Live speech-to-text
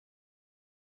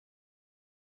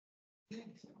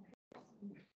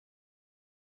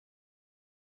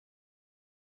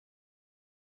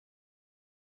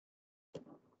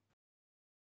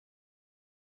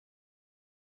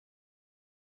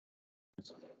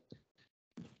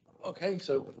Okay,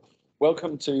 so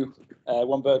welcome to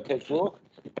One Birdcage Walk.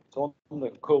 So on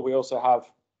the call, we also have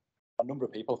a number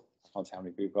of people. I can't say how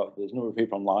many people we've got. There's a number of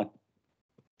people online.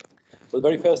 So the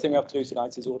very first thing we have to do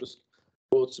tonight is award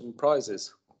some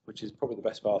prizes, which is probably the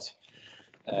best part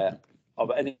of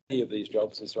any of these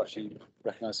jobs, is to actually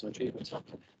recognise some achievements.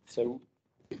 So,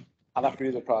 and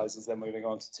after the prizes, then moving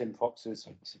on to Tim Fox's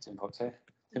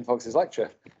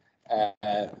lecture.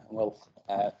 We'll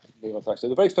move on to that. So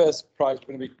the very first prize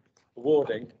we're going to be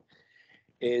awarding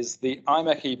is the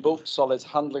IMechE Bulk Solids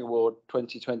Handling Award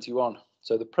 2021.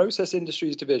 So the Process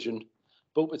Industries Division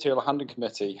Bulk Material Handling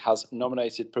Committee has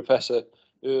nominated Professor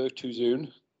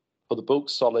Tuzun for the Bulk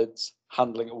Solids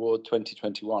Handling Award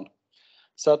 2021.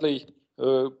 Sadly,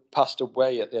 passed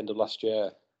away at the end of last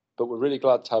year, but we're really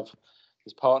glad to have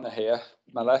his partner here,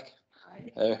 Malek,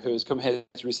 who has come here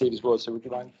to receive his award. So would you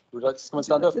like to come and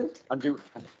stand up? And you.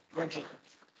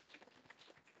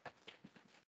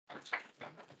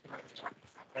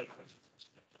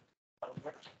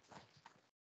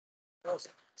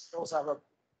 Also have a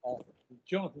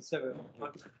Jonathan Seven.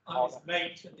 I'm his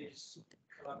mate and his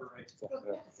collaborator.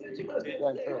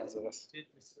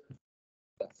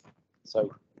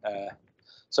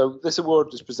 So this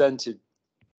award is presented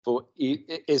for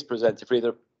either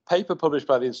a paper published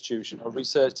by the institution or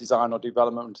research, design or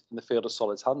development in the field of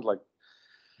solids handling.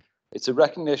 It's a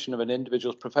recognition of an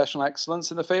individual's professional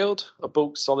excellence in the field of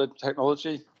bulk solid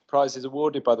technology. Prize is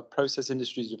awarded by the Process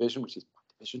Industries Division, which is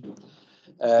division,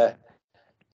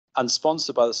 and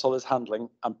sponsored by the Solids Handling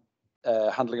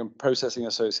and Processing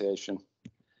Association.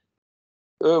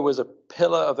 Was a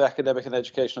pillar of the academic and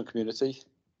educational community,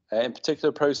 in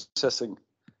particular processing,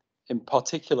 not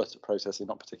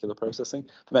particular processing,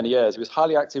 for many years. He was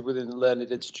highly active within the learned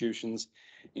institutions,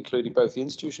 including both the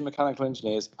Institution of Mechanical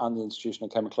Engineers and the Institution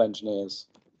of Chemical Engineers.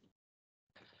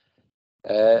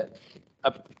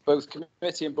 At both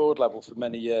committee and board level for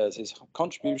many years, his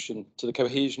contribution to the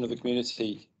cohesion of the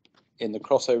community in the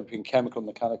crossover between chemical and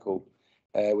mechanical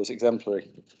was exemplary.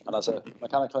 And as a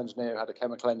mechanical engineer who had a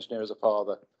chemical engineer as a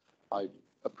father, I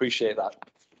appreciate that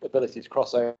ability to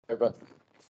cross over.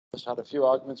 Just had a few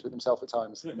arguments with himself at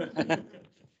times.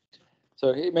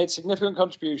 So he made significant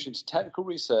contributions to technical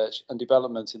research and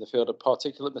development in the field of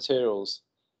particulate materials,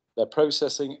 their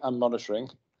processing and monitoring,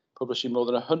 publishing more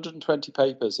than 120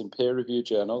 papers in peer-reviewed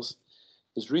journals.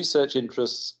 His research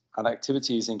interests and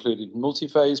activities included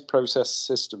multi-phase process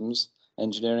systems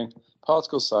engineering,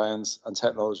 particle science and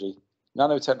technology,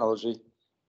 nanotechnology,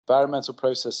 environmental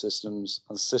process systems,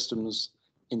 and systems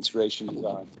integration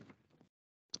design.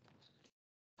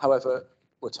 However,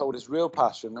 we're told his real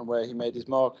passion and where he made his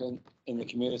mark in the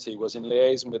community was in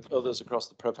liaison with others across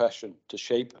the profession to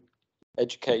shape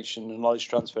education and knowledge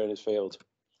transfer in his field.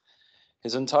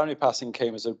 His untimely passing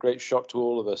came as a great shock to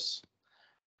all of us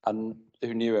and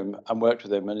who knew him and worked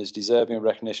with him, and his deserving of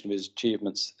recognition of his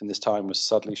achievements in this time was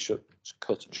sadly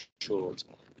cut short.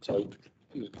 So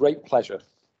it was a great pleasure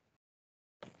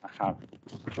I have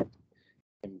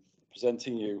him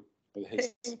presenting you with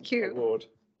his award.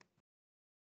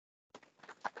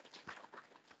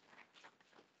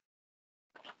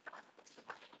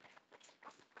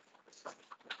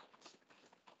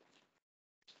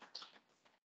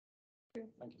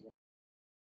 Thank you.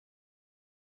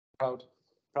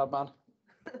 Proud man.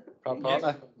 Proud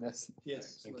partner. Yes.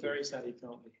 Yes. We're very sad he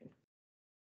can't be here.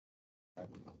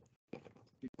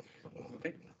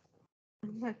 Okay.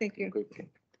 Thank you.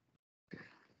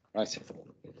 Right.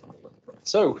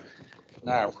 So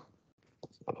now,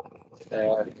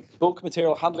 Bulk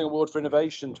Material Handling Award for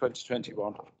Innovation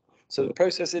 2021. So the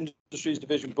Process Industries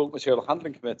Division Bulk Material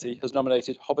Handling Committee has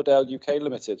nominated Hobberdale UK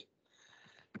Limited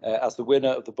as the winner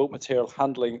of the Bulk Material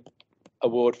Handling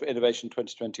Award for Innovation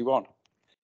 2021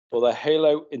 for their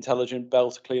Halo Intelligent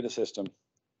Belt Cleaner System.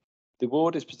 The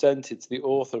award is presented to the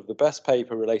author of the best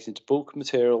paper relating to bulk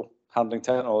material handling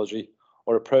technology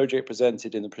or a project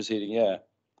presented in the preceding year.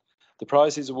 The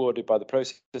prize is awarded by the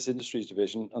Process Industries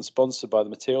Division and sponsored by the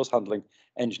Materials Handling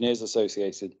Engineers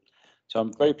Association. So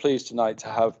I'm very pleased tonight to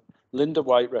have Linda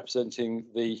White representing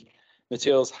the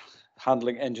Materials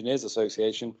Handling Engineers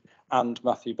Association and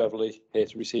Matthew Beverley here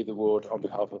to receive the award on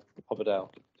behalf of Hobberdale.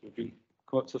 So would you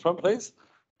come up to the front, please?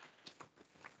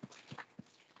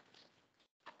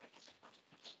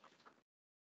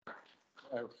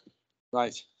 Oh,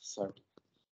 right, so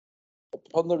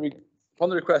upon the Upon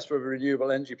the request of a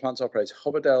renewable energy plant operator,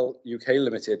 Hobberdell UK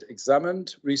Limited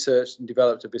examined, researched and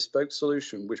developed a bespoke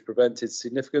solution which prevented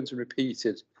significant and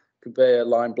repeated conveyor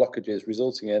line blockages,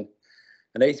 resulting in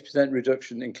an 80%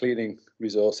 reduction in cleaning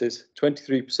resources,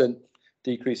 23%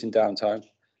 decrease in downtime,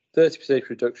 30%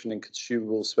 reduction in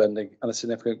consumable spending, and a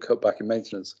significant cutback in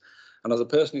maintenance. And as a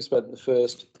person who spent the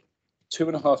first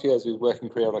 2.5 years of his working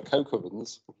career on a coke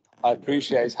ovens, I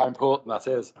appreciate how important that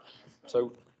is.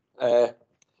 So,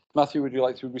 Matthew, would you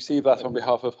like to receive that on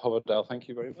behalf of Hobberdell? Thank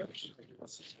you very much.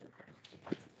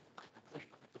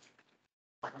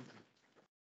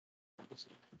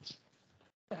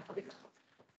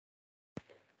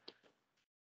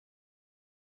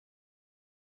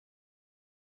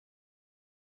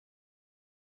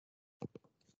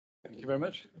 Thank you very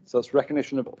much. So that's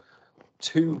recognition of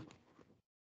 2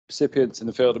 recipients in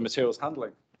the field of materials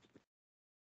handling.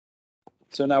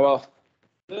 So now our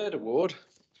 3rd award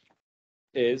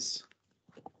is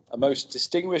a Most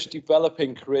Distinguished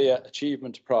Developing Career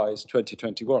Achievement Prize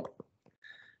 2021.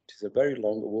 It is a very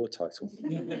long award title.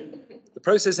 The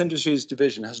Process Industries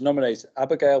Division has nominated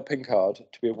Abigail Pinkard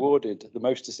to be awarded the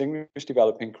Most Distinguished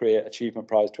Developing Career Achievement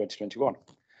Prize 2021.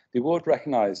 The award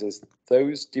recognises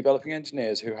those developing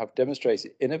engineers who have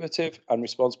demonstrated innovative and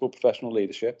responsible professional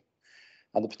leadership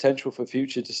and the potential for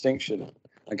future distinction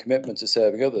and commitment to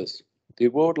serving others. The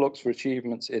award looks for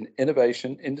achievements in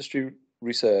innovation, industry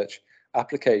research,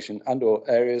 application and/or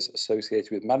areas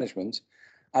associated with management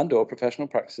and/or professional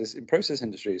practices in process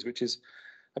industries, which is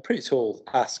a pretty tall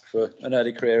ask for an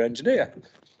early career engineer.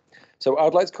 So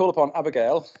I'd like to call upon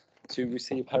Abigail to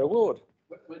receive her award.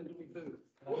 When do we move?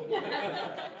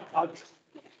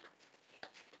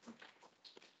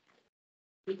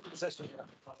 Because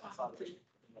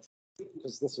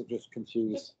this will just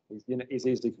confuse, he's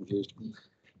easily confused.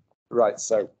 Right,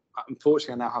 so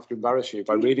unfortunately I now have to embarrass you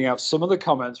by reading out some of the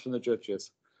comments from the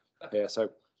judges. Yeah, so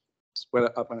when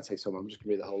I say some, I'm just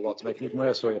going to read the whole lot to make it even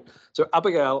worse for you. So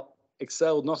Abigail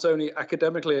excelled not only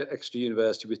academically at Exeter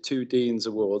University with 2 Dean's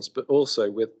Awards, but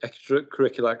also with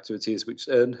extracurricular activities which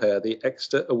earned her the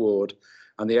Exeter Award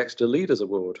and the Exeter Leaders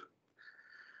Award.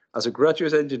 As a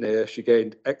graduate engineer, she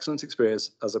gained excellent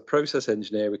experience as a process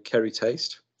engineer with Kerry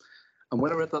Taste. And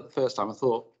when I read that the first time, I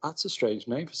thought, that's a strange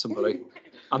name for somebody.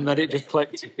 And then it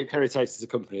reflects Kerry Taste is a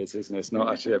company, isn't it? It's not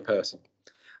actually a person.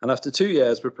 And after 2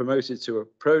 years, were promoted to a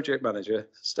project manager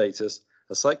status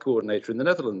as site coordinator in the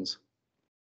Netherlands.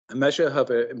 A measure of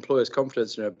her employer's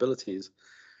confidence in her abilities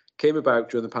came about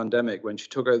during the pandemic when she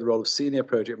took over the role of senior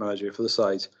project manager for the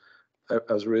site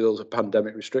as a result of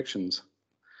pandemic restrictions.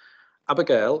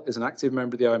 Abigail is an active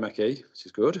member of the IMechE, which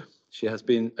is good. She has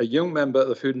been a young member of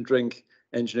the Food and Drink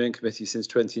Engineering Committee since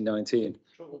 2019.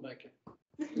 Troublemaker.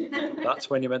 That's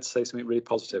when you're meant to say something really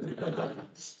positive.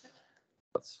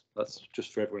 That's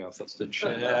just for everyone else. That's the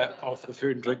chair of the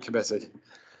Food and Drink Committee.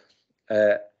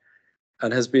 And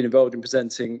has been involved in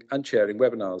presenting and chairing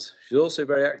webinars. She's also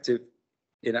very active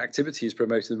in activities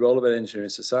promoting the role of an engineer in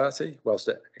society, whilst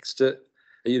at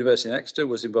University in Exeter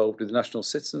was involved with the National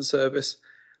Citizen Service,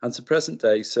 and to present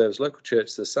day serves local church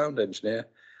as a sound engineer.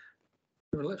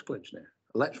 You're an electrical engineer.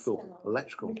 Electrical.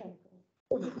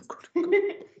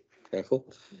 Good. Careful.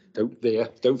 Don't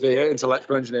veer into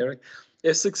electrical engineering.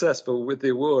 If successful with the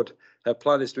award, her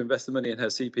plan is to invest the money in her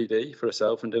CPD for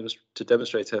herself and to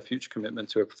demonstrate her future commitment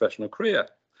to a professional career.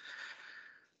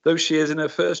 Though she is in her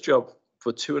first job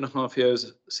for 2.5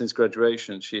 years since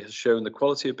graduation, she has shown the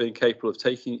quality of being capable of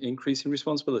taking increasing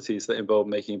responsibilities that involve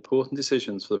making important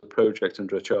decisions for the project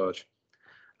under her charge.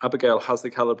 Abigail has the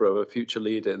calibre of a future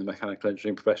leader in the mechanical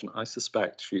engineering profession. I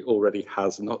suspect she already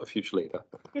has, not a future leader.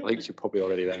 I think she's probably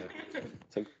already there.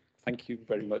 So thank you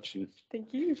very much.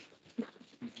 Thank you.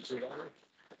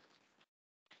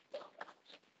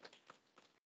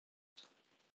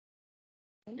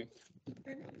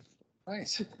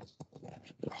 Right.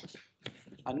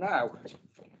 And now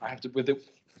I have to, with the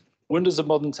wonders of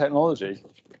modern technology,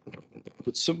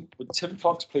 would Tim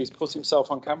Fox please put himself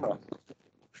on camera?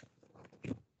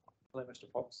 Hello, Mr.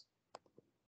 Fox.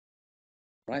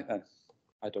 Right then.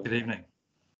 I don't. Good evening.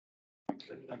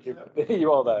 Thank you.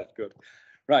 You are there. Good.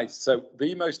 Right. So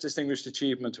the Most Distinguished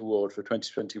Achievement Award for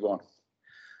 2021.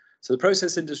 So the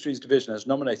Process Industries Division has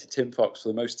nominated Tim Fox for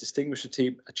the Most Distinguished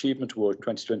Achievement Award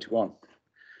 2021.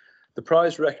 The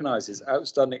prize recognises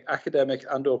outstanding academic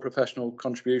and/or professional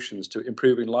contributions to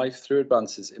improving life through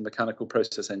advances in mechanical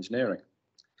process engineering.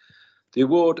 The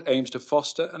award aims to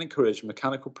foster and encourage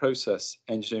mechanical process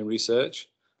engineering research,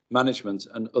 management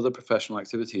and other professional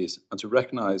activities, and to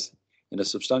recognise in a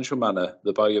substantial manner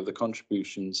the value of the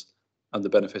contributions and the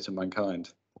benefit of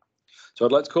mankind. So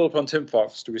I'd like to call upon Tim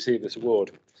Fox to receive this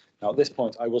award. Now, at this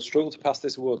point, I will struggle to pass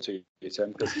this award to you,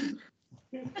 Tim, because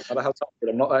no matter how talented,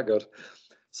 I'm not that good.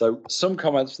 So some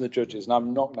comments from the judges, and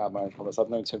I'm not going to have my own comments. I've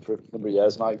known Tim for a number of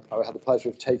years, and I had the pleasure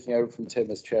of taking over from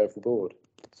Tim as chair of the board.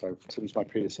 So Tim's my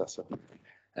predecessor.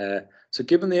 So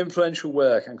given the influential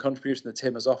work and contribution that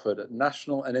Tim has offered at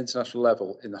national and international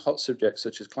level in the hot subjects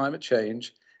such as climate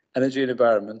change, energy and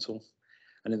environmental,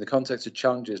 and in the context of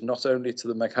challenges not only to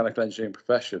the mechanical engineering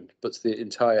profession, but to the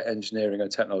entire engineering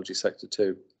and technology sector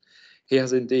too, he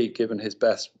has indeed given his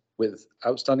best with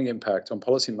outstanding impact on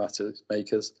policy makers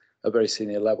at a very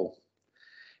senior level.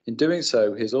 In doing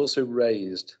so, he has also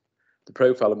raised the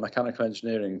profile of mechanical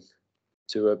engineering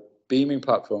to a beaming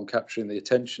platform capturing the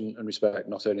attention and respect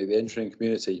not only of the engineering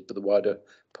community, but the wider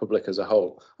public as a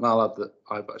whole. And I'll add that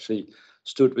I've actually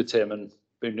stood with Tim and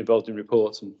been involved in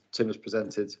reports, and Tim has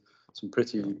presented some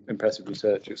pretty impressive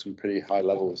research at some pretty high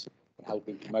levels,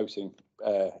 helping promoting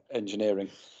engineering,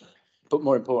 but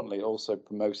more importantly, also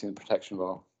promoting the protection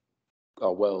of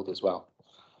our world as well.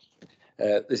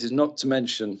 This is not to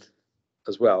mention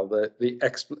as well the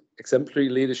exemplary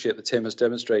leadership that Tim has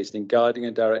demonstrated in guiding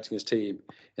and directing his team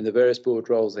in the various board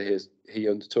roles that he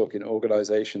undertook in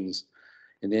organisations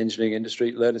in the engineering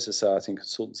industry, learning society and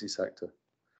consultancy sector.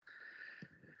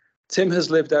 Tim has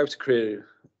lived out a career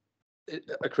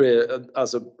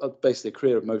as basically a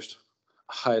career of most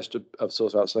highest of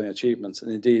sort of outstanding achievements,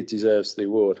 and indeed deserves the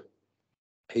award.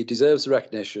 He deserves the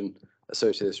recognition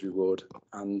associated with this reward,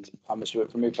 and I must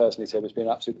admit, for me personally, Tim, it's been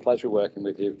an absolute pleasure working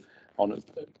with you on a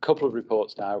couple of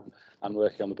reports now and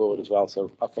working on the board as well. So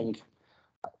I think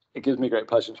it gives me great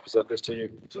pleasure to present this to you.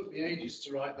 It took me ages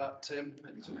to write that, Tim.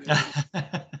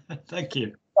 Thank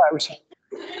you.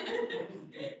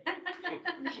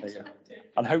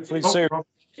 And hopefully soon.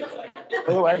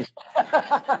 By the way.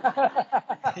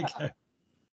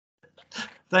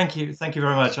 Thank you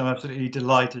very much. I'm absolutely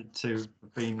delighted to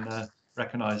have been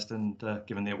recognised and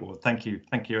given the award. Thank you.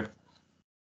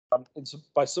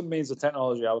 By some means of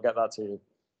technology, I'll get that to you.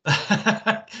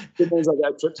 It means I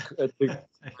get a trip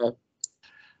to,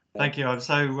 Thank you. I'm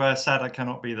so sad I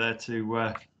cannot be there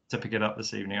to pick it up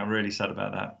this evening. I'm really sad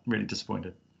about that. Really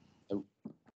disappointed.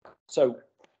 So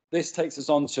this takes us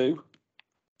on to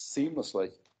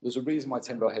seamlessly. There's a reason why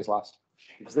Tim got his last,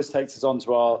 because this takes us on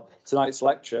to our tonight's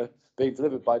lecture being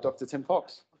delivered by Dr. Tim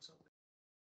Fox.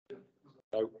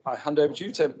 So I hand over to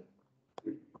you, Tim.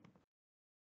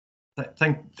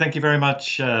 Thank you very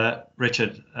much,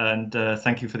 Richard, and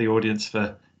thank you for the audience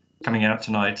for coming out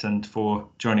tonight and for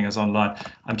joining us online.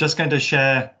 I'm just going to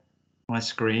share my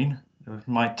screen. It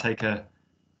might take a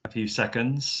few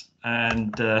seconds,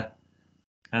 and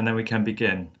then we can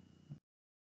begin.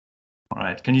 All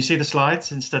right. Can you see the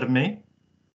slides instead of me?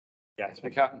 Yes, we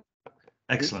can.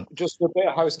 Excellent. Just a bit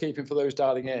of housekeeping for those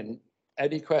dialing in.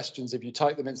 Any questions, if you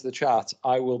type them into the chat,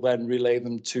 I will then relay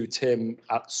them to Tim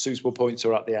at suitable points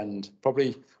or at the end.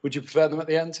 Probably, would you prefer them at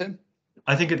the end, Tim?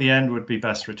 I think at the end would be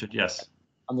best, Richard, yes.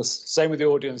 And the same with the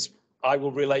audience. I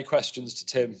will relay questions to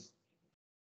Tim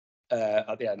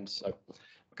at the end. So,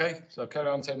 okay, so carry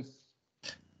on, Tim.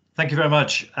 Thank you very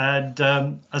much. And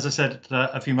as I said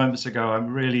a few moments ago,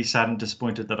 I'm really sad and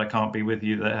disappointed that I can't be with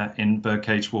you there in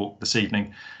Birdcage Walk this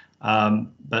evening.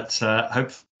 But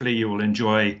hopefully you will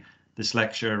enjoy this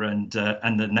lecture and the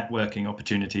networking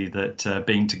opportunity that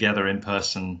being together in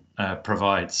person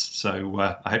provides. So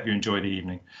I hope you enjoy the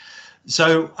evening.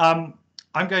 So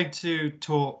I'm going to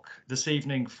talk this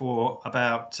evening for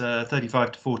about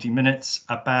 35 to 40 minutes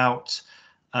about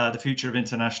the future of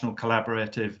international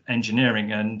collaborative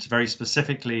engineering, and very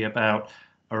specifically about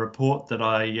a report that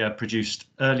I produced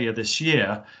earlier this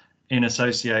year in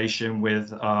association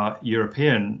with our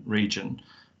European region.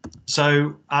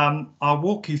 So I'll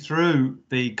walk you through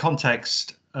the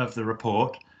context of the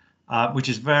report, which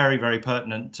is very, very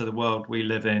pertinent to the world we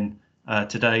live in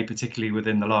today, particularly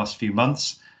within the last few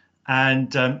months. And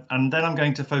then I'm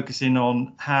going to focus in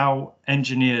on how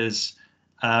engineers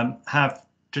have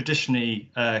traditionally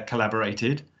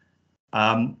collaborated,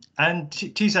 and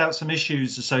tease out some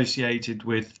issues associated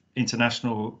with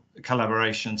international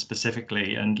collaboration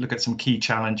specifically, and look at some key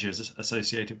challenges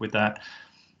associated with that.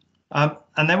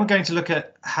 And then we're going to look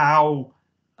at how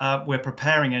we're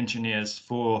preparing engineers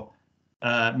for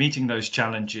meeting those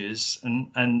challenges,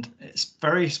 and it's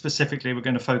very specifically we're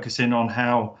going to focus in on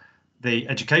how the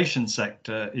education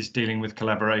sector is dealing with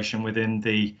collaboration within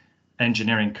the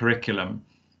engineering curriculum.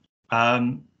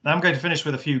 I'm going to finish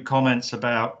with a few comments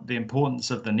about the importance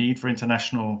of the need for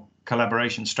international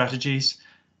collaboration strategies,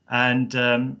 and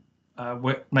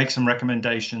make some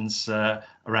recommendations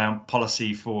around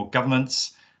policy for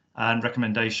governments and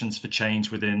recommendations for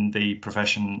change within the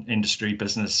profession, industry,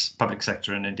 business, public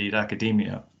sector, and indeed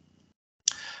academia.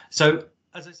 So,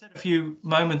 as I said a few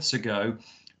moments ago,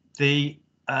 the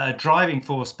driving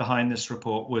force behind this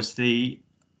report was the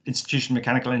Institution of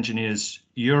Mechanical Engineers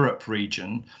Europe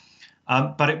region,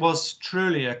 but it was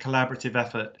truly a collaborative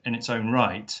effort in its own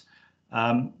right.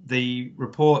 The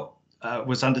report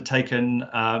was undertaken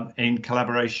in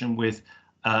collaboration with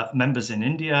members in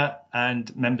India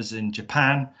and members in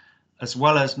Japan, as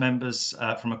well as members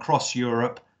from across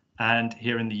Europe and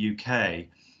here in the UK.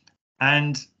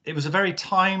 And it was a very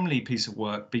timely piece of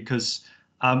work because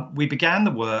we began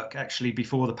the work actually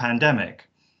before the pandemic.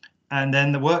 And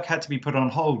then the work had to be put on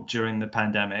hold during the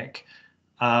pandemic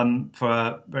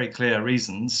for very clear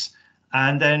reasons.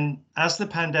 And then as the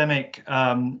pandemic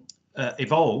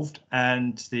evolved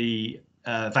and the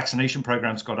vaccination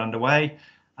programs got underway,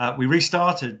 we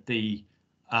restarted the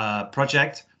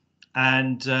project,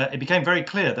 and it became very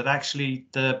clear that actually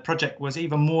the project was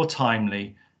even more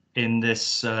timely in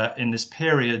this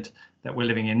period that we're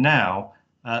living in now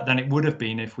than it would have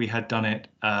been if we had done it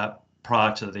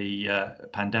prior to the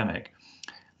pandemic.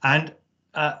 And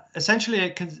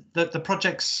essentially, the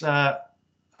project's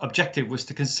objective was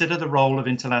to consider the role of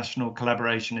international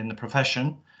collaboration in the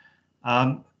profession,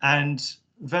 and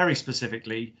very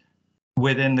specifically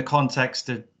within the context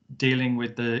of dealing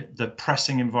with the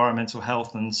pressing environmental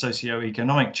health and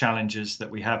socio-economic challenges that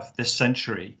we have this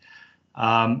century,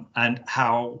 and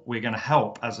how we're going to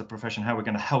help as a profession, how we're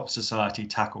going to help society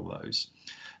tackle those.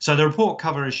 So the report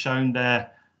cover is shown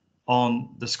there on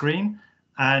the screen,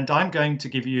 and I'm going to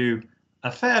give you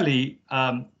a fairly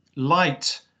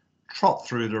light trot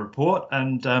through the report,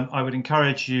 and I would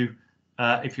encourage you,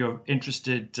 if you're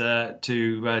interested,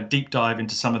 to deep dive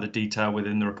into some of the detail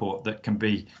within the report that can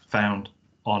be found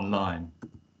online.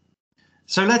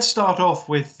 So let's start off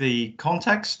with the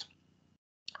context,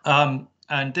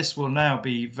 and this will now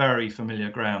be very familiar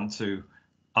ground to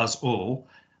us all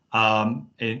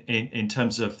in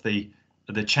terms of the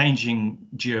changing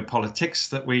geopolitics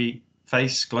that we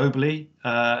face globally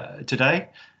today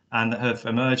and that have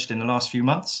emerged in the last few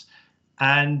months.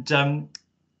 And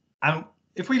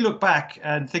if we look back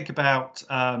and think about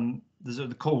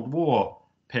the Cold War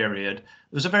period,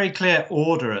 there was a very clear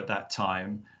order at that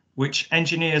time, which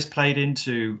engineers played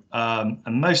into,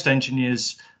 and most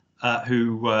engineers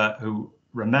who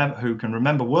can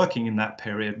remember working in that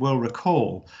period will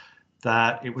recall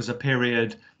that it was a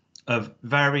period of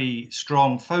very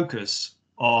strong focus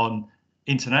on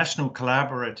international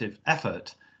collaborative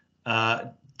effort,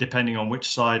 depending on which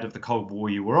side of the Cold War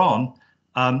you were on,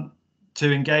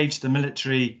 to engage the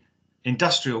military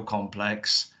industrial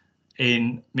complex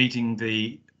in meeting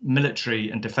the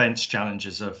military and defense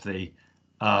challenges of the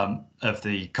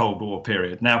Cold War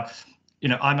period. Now,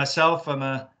 I myself am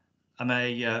a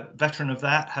veteran of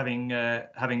that,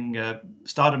 having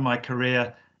started my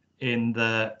career in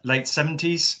the late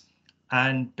 70s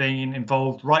and being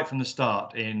involved right from the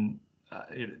start in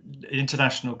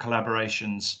international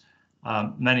collaborations,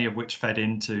 many of which fed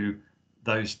into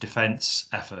those defense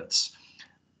efforts.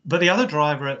 But the other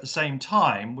driver at the same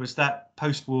time was that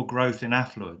post-war growth in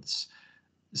affluence.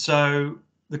 So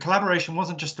the collaboration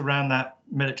wasn't just around that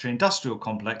military industrial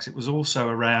complex, it was also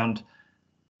around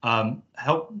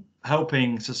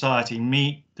helping society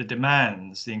meet the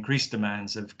demands, the increased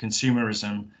demands of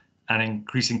consumerism and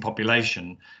increasing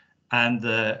population, and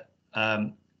the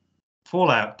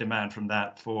fallout demand from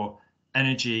that for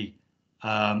energy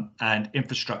and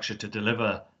infrastructure to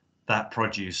deliver that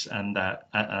produce and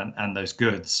those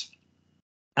goods.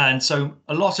 And so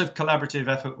a lot of collaborative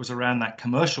effort was around that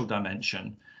commercial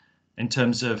dimension in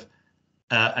terms of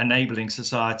enabling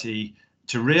society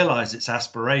to realize its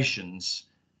aspirations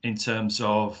in terms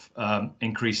of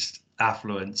increased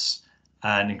affluence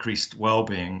and increased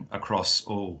well-being across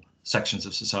all sections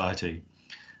of society.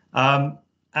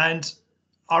 And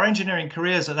our engineering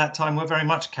careers at that time were very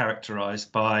much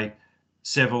characterized by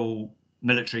civil,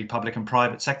 military, public and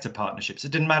private sector partnerships.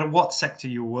 It didn't matter what sector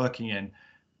you were working in,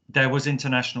 there was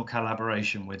international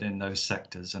collaboration within those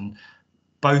sectors, and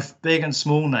both big and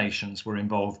small nations were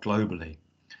involved globally.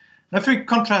 Now, if we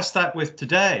contrast that with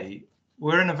today,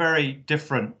 we're in a very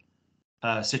different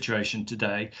situation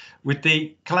today. With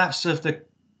the collapse of the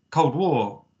Cold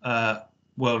War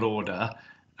world order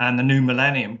and the new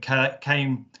millennium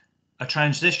came a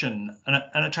transition,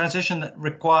 and a transition that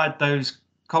required those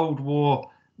Cold War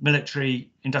military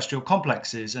industrial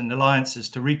complexes and alliances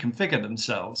to reconfigure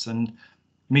themselves and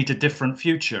meet a different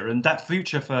future. And that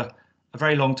future for a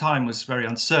very long time was very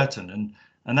uncertain,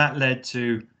 and that led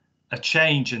to a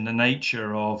change in the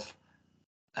nature of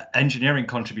engineering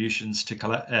contributions to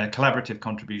collaborative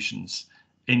contributions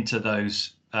into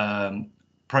those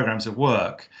programs of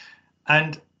work.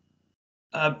 And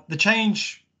the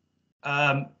change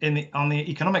on the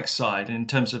economic side, in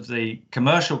terms of the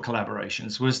commercial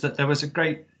collaborations, was that there was a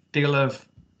great deal of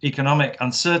economic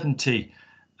uncertainty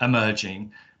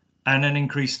emerging and an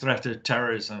increased threat of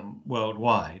terrorism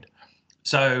worldwide.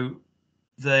 So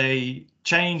they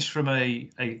changed from a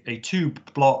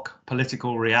two-block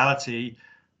political reality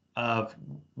of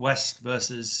West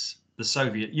versus the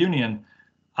Soviet Union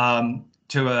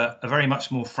to a very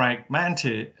much more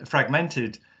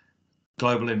fragmented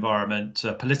global environment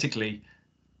politically,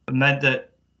 meant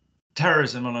that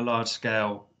terrorism on a large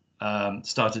scale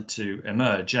started to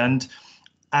emerge. And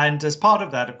as part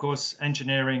of that, of course,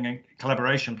 engineering and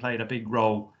collaboration played a big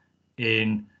role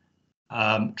in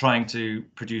trying to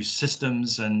produce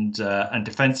systems and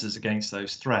defenses against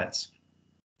those threats.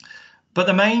 But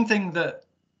the main thing that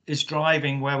is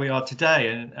driving where we are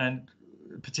today, and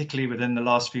particularly within the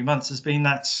last few months, has been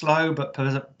that slow but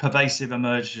pervasive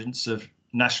emergence of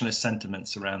nationalist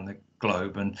sentiments around the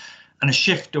globe, and a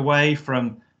shift away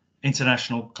from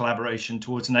international collaboration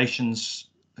towards nations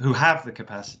who have the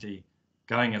capacity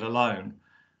going it alone.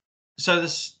 So the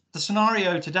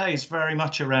scenario today is very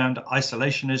much around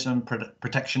isolationism,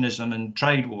 protectionism, and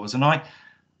trade wars. And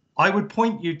I would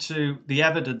point you to the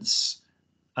evidence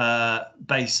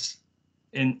base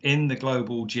in the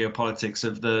global geopolitics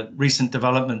of the recent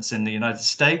developments in the United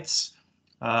States.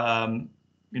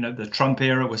 The Trump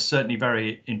era was certainly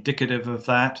very indicative of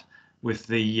that, with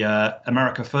the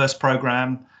America First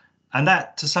program, and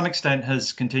that to some extent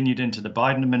has continued into the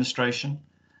Biden administration.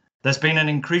 There's been an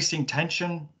increasing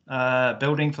tension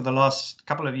building for the last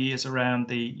couple of years around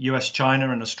the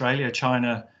US-China and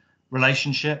Australia-China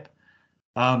relationship.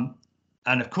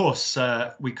 And of course,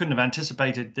 we couldn't have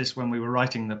anticipated this when we were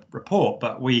writing the report,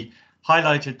 but we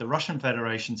highlighted the Russian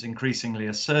Federation's increasingly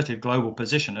assertive global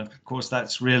position. Of course,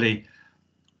 that's really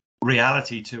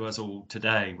reality to us all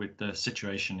today with the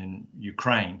situation in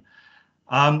Ukraine.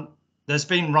 There's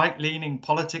been right-leaning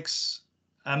politics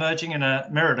emerging in a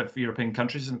myriad of European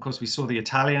countries. And of course, we saw the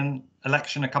Italian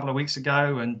election a couple of weeks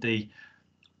ago, and the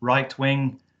right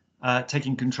wing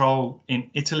taking control in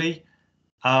Italy.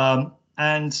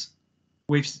 And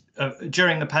we've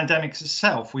during the pandemic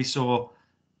itself, we saw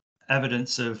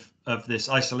evidence of this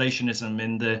isolationism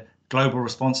in the global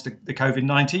response to the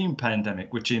COVID-19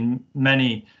 pandemic, which in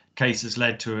many cases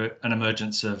led to an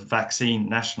emergence of vaccine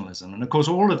nationalism. And of course,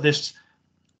 all of this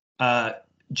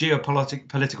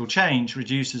geopolitical change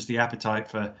reduces the appetite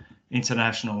for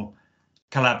international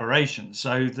collaboration.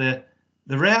 So the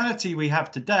reality we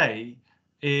have today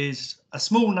is a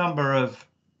small number of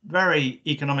very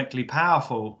economically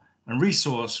powerful and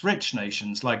resource-rich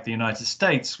nations like the United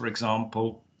States, for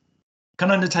example, can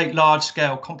undertake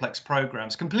large-scale complex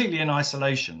programs completely in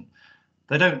isolation.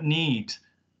 They don't need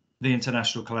the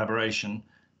international collaboration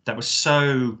that was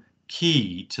so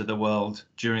key to the world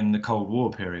during the Cold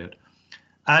War period.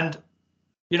 And,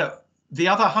 the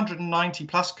other 190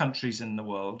 plus countries in the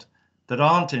world that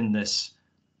aren't in this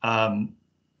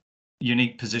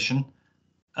unique position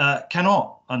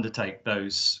cannot undertake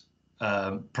those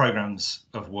programs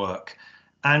of work.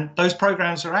 And those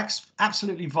programs are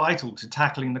absolutely vital to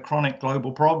tackling the chronic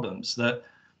global problems that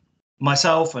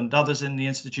myself and others in the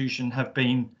institution have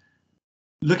been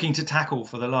looking to tackle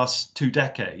for the last 2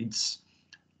 decades,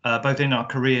 both in our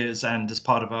careers and as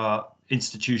part of our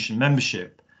institution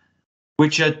membership,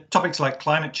 which are topics like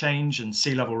climate change and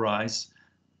sea level rise,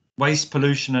 waste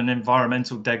pollution and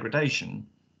environmental degradation,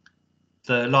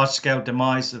 the large-scale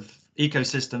demise of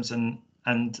ecosystems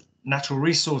and natural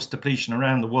resource depletion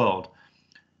around the world.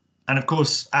 And of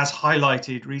course, as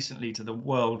highlighted recently to the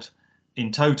world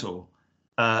in total,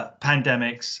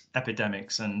 pandemics,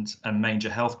 epidemics, and major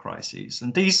health crises.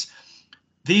 And these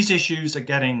issues are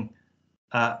getting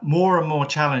more and more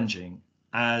challenging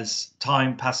as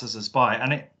time passes us by.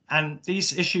 And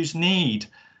these issues need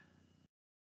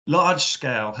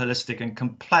large-scale, holistic, and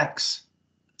complex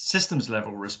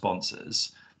systems-level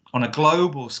responses on a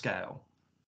global scale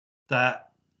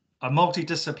that are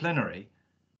multidisciplinary,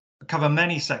 cover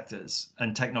many sectors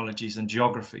and technologies and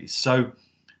geographies. So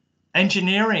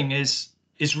engineering is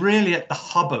really at the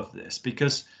hub of this,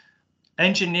 because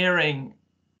engineering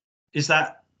is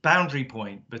that boundary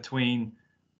point between,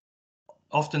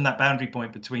 often that boundary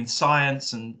point between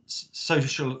science and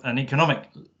social and economic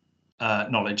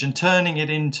knowledge, and turning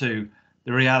it into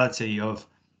the reality of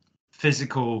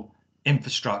physical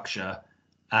infrastructure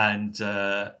and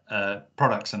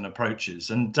products and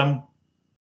approaches. And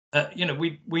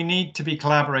we need to be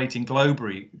collaborating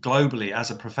globally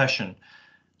as a profession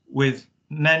with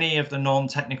many of the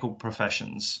non-technical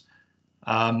professions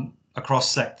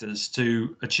across sectors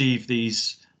to achieve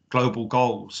these global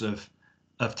goals of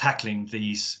tackling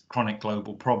these chronic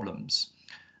global problems.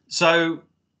 So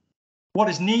what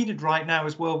is needed right now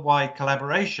is worldwide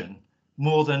collaboration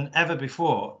more than ever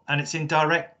before, and it's in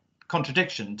direct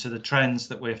contradiction to the trends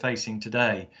that we're facing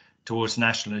today towards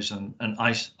nationalism and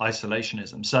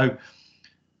isolationism. So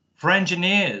for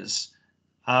engineers,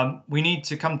 we need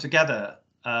to come together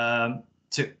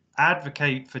to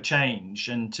advocate for change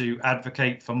and to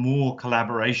advocate for more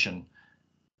collaboration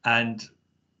and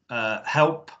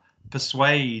help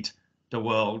persuade the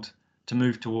world to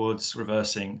move towards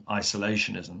reversing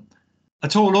isolationism. A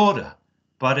tall order,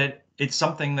 but it's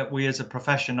something that we as a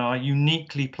profession are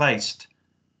uniquely placed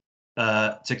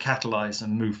to catalyze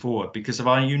and move forward because of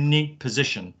our unique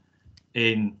position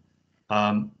in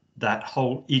that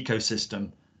whole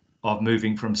ecosystem of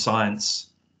moving from science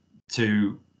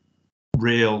to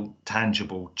real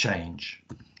tangible change.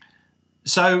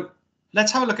 So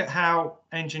let's have a look at how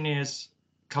engineers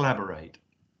collaborate.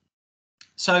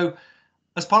 So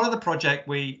as part of the project,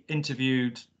 we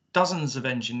interviewed dozens of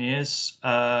engineers,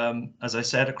 as I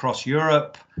said, across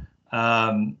Europe,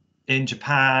 in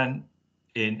Japan,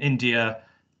 in India,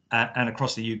 and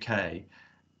across the UK.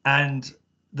 And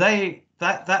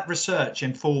that research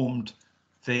informed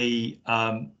the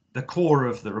core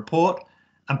of the report.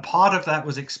 And part of that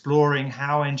was exploring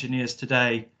how engineers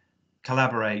today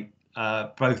collaborate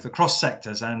both across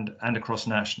sectors and across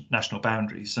national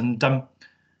boundaries. And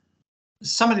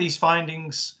some of these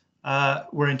findings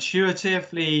were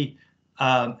intuitively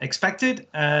expected,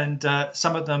 and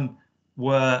some of them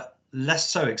were less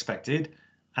so expected.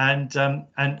 And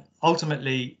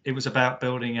ultimately, it was about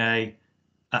building an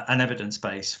evidence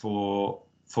base for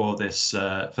this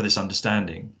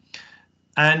understanding.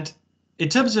 And in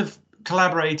terms of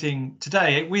collaborating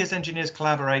today, we as engineers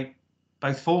collaborate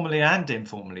both formally and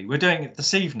informally. We're doing it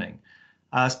this evening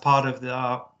as part of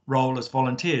our role as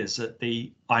volunteers at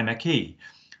the IMechE.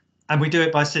 And we do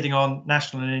it by sitting on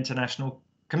national and international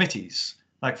committees,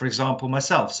 like, for example,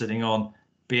 myself sitting on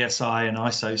BSI and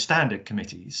ISO standard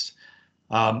committees.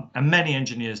 And many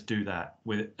engineers do that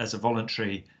as a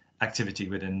voluntary activity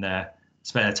within their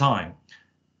spare time.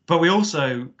 But we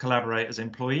also collaborate as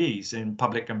employees in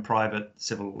public and private,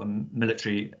 civil and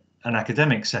military and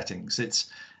academic settings.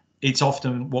 It's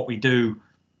often what we do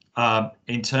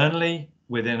internally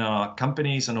within our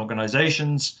companies and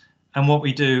organizations, and what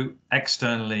we do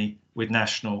externally with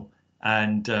national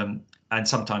and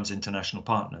sometimes international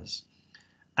partners.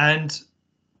 And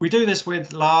we do this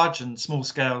with large and small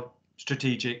scale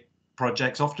strategic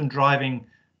projects, often driving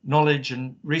knowledge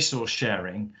and resource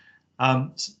sharing.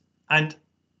 And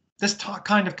this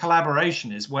kind of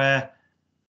collaboration is where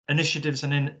initiatives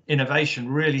and innovation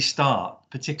really start,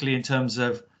 particularly in terms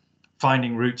of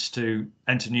finding routes to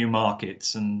enter new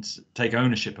markets and take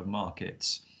ownership of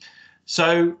markets.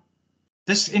 So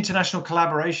this international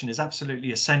collaboration is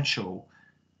absolutely essential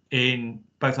in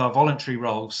both our voluntary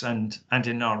roles and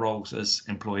in our roles as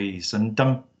employees. And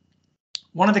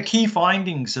one of the key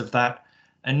findings of that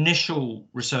initial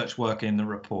research work in the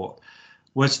report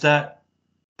was that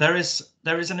there is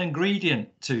an ingredient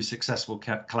to successful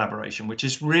collaboration, which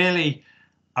is really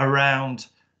around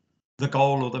the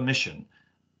goal or the mission.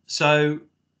 So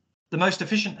the most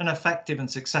efficient and effective and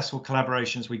successful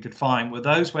collaborations we could find were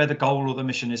those where the goal or the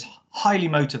mission is highly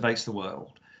motivates the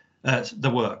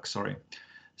work.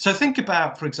 So think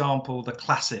about, for example, the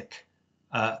classic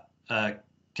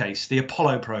case, the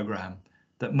Apollo program,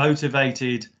 that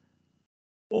motivated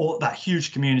that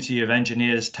huge community of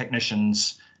engineers,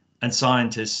 technicians, and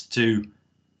scientists to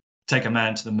take a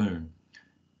man to the moon.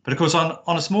 But of course,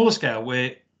 on a smaller scale,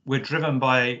 we're driven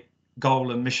by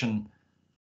goal and mission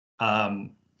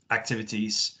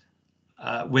activities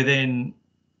within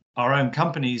our own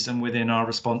companies and within our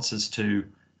responses to,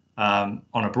 on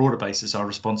a broader basis, our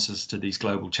responses to these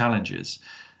global challenges.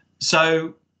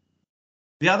 So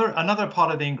another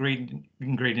part of the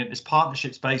ingredient is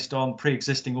partnerships based on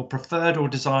pre-existing or preferred or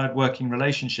desired working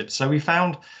relationships. So we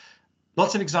found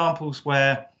lots of examples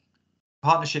where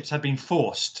partnerships have been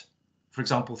forced, for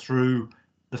example, through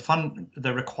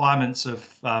the requirements of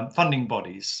funding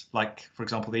bodies, like, for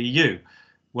example, the EU,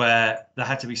 where there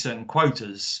had to be certain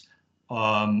quotas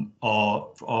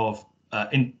of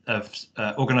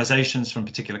organizations from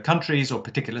particular countries or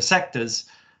particular sectors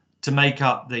to make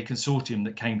up the consortium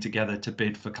that came together to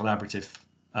bid for collaborative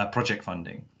project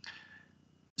funding.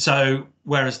 So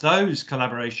whereas those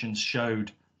collaborations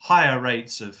showed higher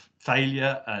rates of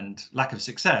failure and lack of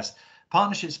success,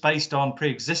 partnerships based on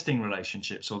pre-existing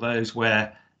relationships, or those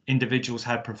where individuals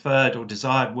had preferred or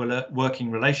desired working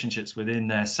relationships within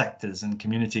their sectors and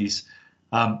communities,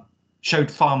 showed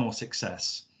far more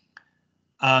success.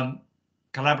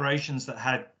 Collaborations that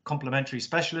had complementary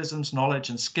specialisms, knowledge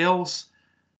and skills,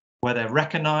 where they're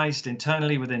recognized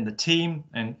internally within the team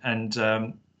and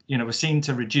were seen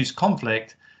to reduce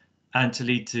conflict and to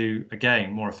lead to,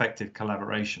 again, more effective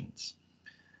collaborations.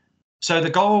 So the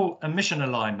goal and mission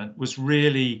alignment was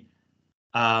really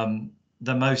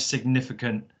the most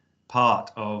significant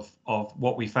part of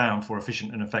what we found for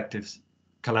efficient and effective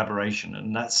collaboration,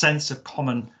 and that sense of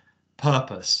common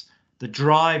purpose that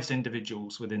drives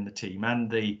individuals within the team and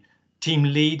the team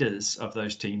leaders of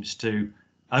those teams to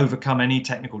overcome any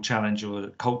technical challenge or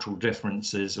cultural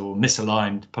differences or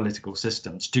misaligned political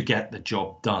systems to get the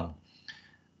job done.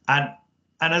 And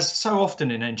as so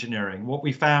often in engineering, what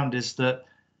we found is that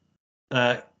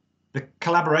the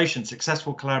collaboration,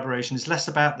 successful collaboration, is less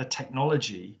about the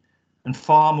technology and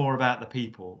far more about the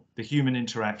people, the human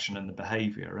interaction and the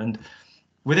behavior. And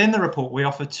within the report, we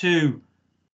offer two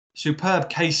superb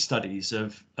case studies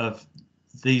of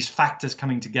these factors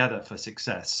coming together for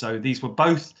success. So these were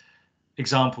both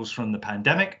examples from the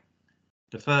pandemic.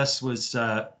 The first was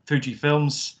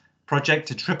Fujifilm's project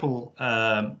to triple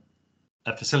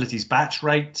a facility's batch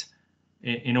rate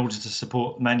in order to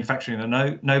support manufacturing the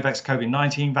Novavax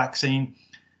COVID-19 vaccine,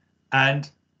 and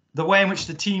the way in which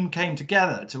the team came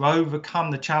together to overcome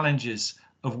the challenges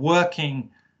of working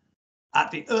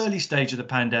at the early stage of the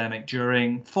pandemic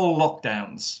during full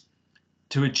lockdowns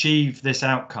to achieve this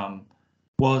outcome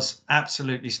was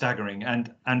absolutely staggering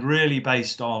and really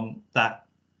based on that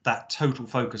total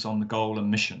focus on the goal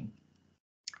and mission.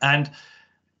 And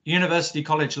University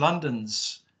College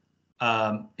London's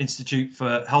Institute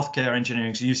for Healthcare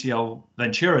Engineering's UCL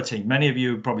Ventura team. Many of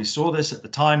you probably saw this at the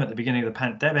time, at the beginning of the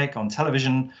pandemic on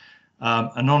television,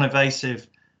 a non-invasive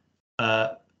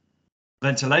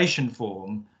ventilation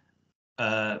form,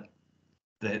 the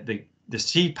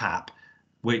CPAP,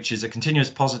 which is a continuous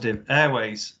positive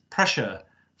airways pressure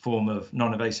form of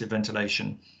non-invasive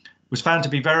ventilation, was found to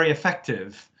be very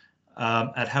effective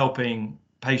at helping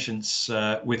patients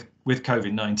with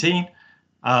COVID-19.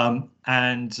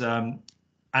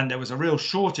 And there was a real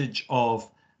shortage of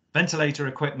ventilator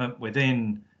equipment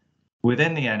within the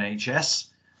NHS.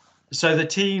 So the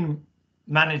team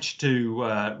managed to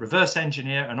reverse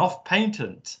engineer an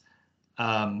off-patent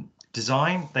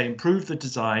design. They improved the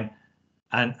design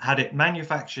and had it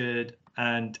manufactured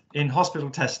and in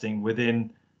hospital testing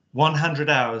within 100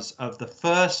 hours of the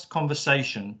first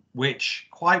conversation, which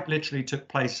quite literally took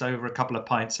place over a couple of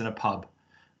pints in a pub,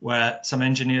 where some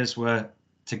engineers were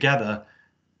together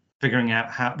figuring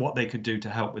out what they could do to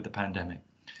help with the pandemic.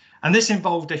 And this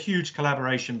involved a huge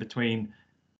collaboration between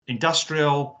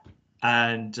industrial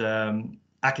and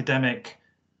academic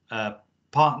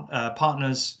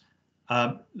partners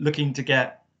looking to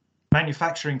get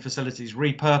manufacturing facilities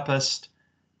repurposed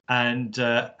and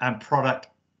product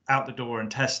out the door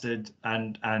and tested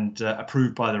and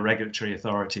approved by the regulatory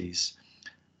authorities.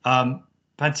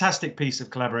 Fantastic piece of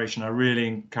collaboration. I really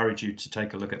encourage you to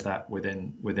take a look at that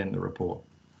within the report.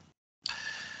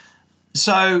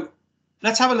 So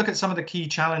let's have a look at some of the key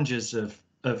challenges of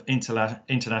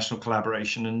international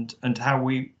collaboration and how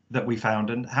we found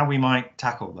and how we might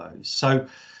tackle those. So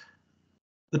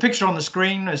the picture on the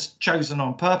screen is chosen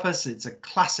on purpose. It's a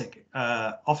classic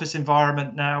office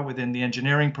environment now within the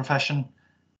engineering profession,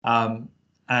 and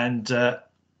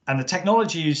the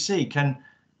technology you see can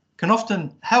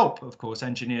often help, of course,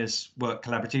 engineers work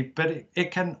collaboratively,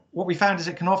 but what we found is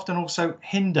it can often also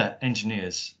hinder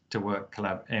engineers to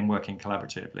working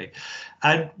collaboratively.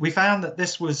 And we found that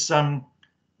this was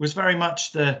very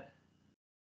much the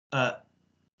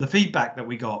feedback that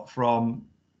we got from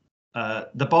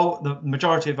the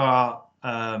majority of our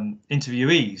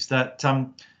interviewees, that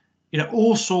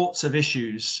all sorts of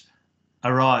issues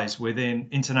arise within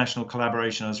international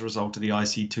collaboration as a result of the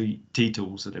ICT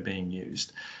tools that are being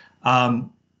used.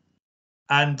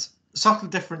 And subtle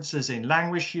differences in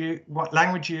language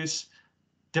use,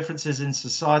 differences in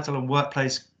societal and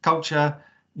workplace culture,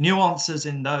 nuances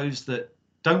in those that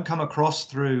don't come across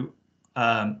through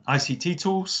ICT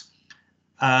tools,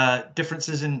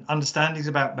 differences in understandings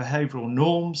about behavioral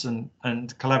norms and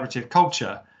collaborative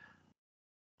culture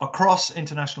across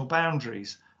international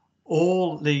boundaries,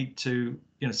 all lead to,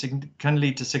 can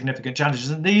lead to significant challenges.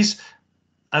 And these,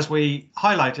 as we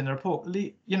highlight in the report,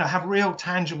 have real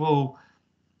tangible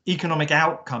economic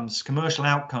outcomes, commercial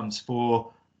outcomes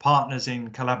for partners in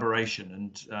collaboration.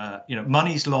 And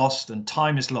money's lost and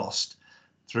time is lost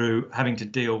through having to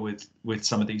deal with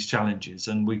some of these challenges.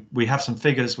 And we have some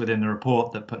figures within the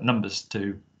report that put numbers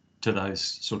to those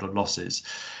sort of losses.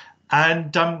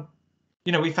 And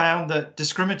we found that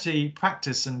discriminatory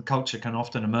practice and culture can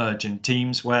often emerge in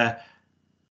teams where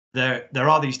there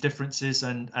are these differences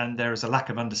and there is a lack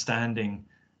of understanding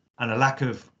and a lack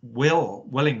of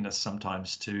willingness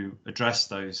sometimes to address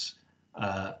those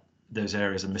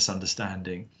areas of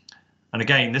misunderstanding. And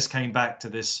again, this came back to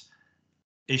this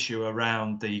issue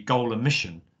around the goal and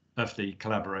mission of the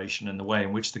collaboration and the way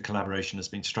in which the collaboration has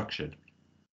been structured.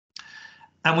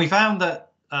 And we found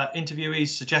that interviewees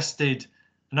suggested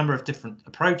a number of different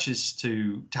approaches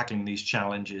to tackling these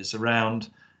challenges around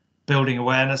building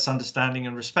awareness, understanding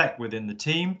and respect within the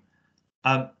team,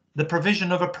 the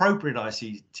provision of appropriate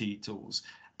ICT tools,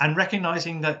 and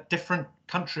recognizing that different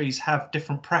countries have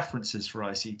different preferences for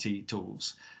ICT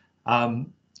tools.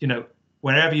 You know,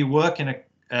 wherever you work in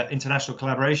international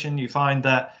collaboration, you find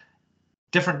that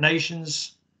different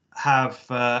nations have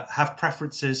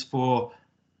preferences for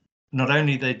not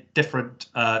only the different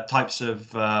types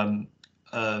of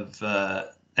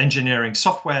engineering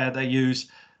software they use,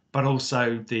 but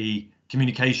also the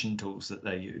communication tools that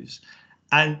they use.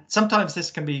 And sometimes this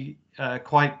can be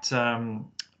quite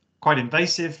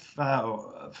invasive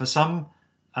for some,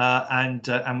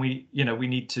 and we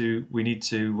need to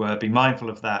be mindful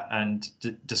of that and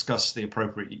discuss the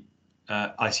appropriate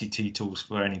ICT tools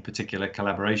for any particular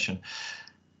collaboration.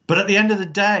 But at the end of the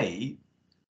day,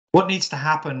 what needs to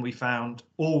happen, we found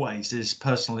always, is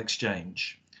personal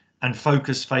exchange and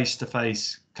focus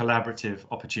face-to-face collaborative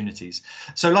opportunities.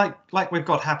 So like we've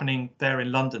got happening there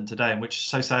in London today, and which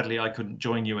so sadly I couldn't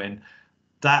join you in,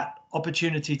 that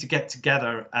opportunity to get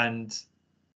together and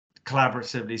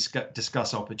collaboratively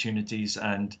discuss opportunities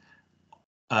and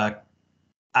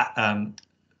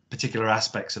particular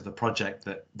aspects of the project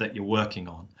that you're working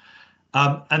on.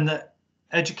 And the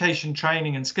education,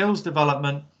 training and skills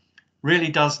development really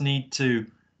does need to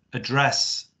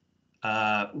address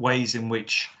ways in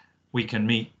which we can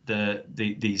meet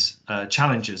these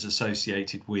challenges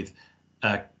associated with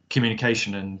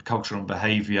communication and cultural and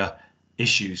behavior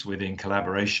issues within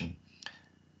collaboration.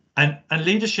 And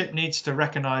leadership needs to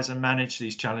recognize and manage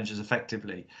these challenges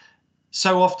effectively.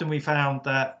 So often we found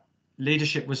that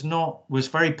leadership was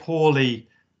very poorly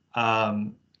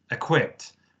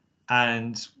equipped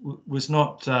and was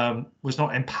not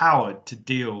empowered to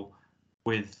deal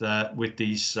with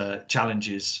these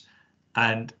challenges,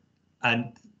 and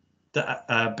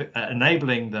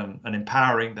enabling them and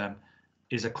empowering them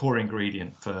is a core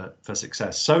ingredient for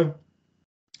success. So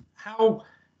how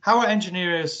are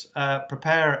engineers how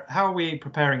are we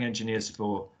preparing engineers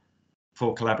for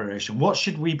collaboration? What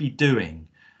should we be doing?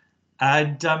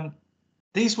 And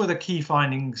these were the key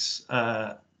findings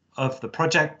of the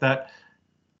project, that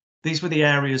these were the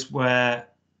areas where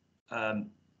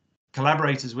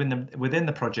collaborators within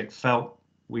the project felt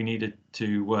we needed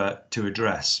to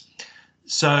address.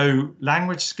 So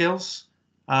language skills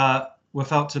were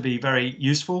felt to be very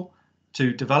useful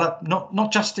to develop,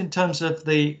 not just in terms of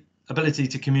the ability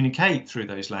to communicate through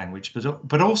those languages,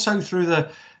 but also through the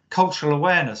cultural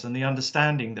awareness and the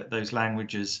understanding that those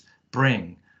languages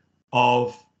bring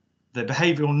of the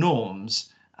behavioral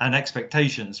norms and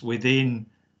expectations within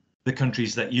the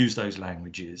countries that use those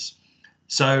languages.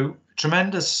 So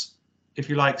tremendous, if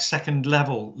you like, second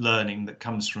level learning that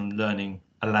comes from learning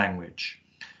a language.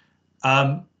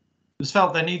 It was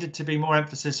felt there needed to be more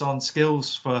emphasis on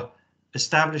skills for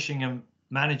establishing and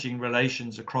managing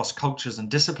relations across cultures and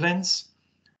disciplines,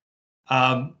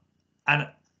 and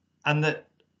that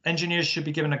engineers should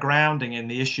be given a grounding in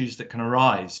the issues that can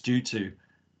arise due to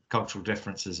cultural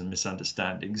differences and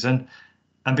misunderstandings, and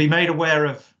be made aware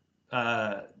of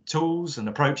tools and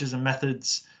approaches and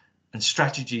methods and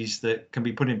strategies that can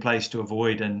be put in place to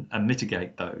avoid and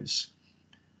mitigate those.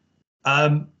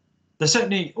 There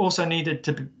certainly also needed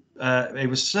to be, it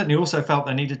was certainly also felt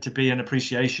there needed to be an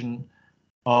appreciation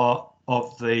of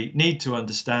the need to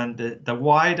understand the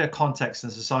wider context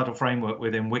and societal framework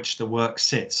within which the work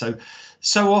sits.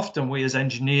 So often we as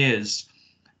engineers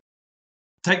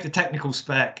take the technical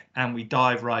spec and we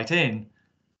dive right in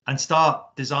and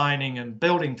start designing and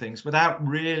building things without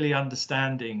really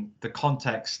understanding the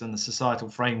context and the societal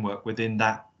framework within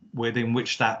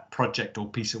which that project or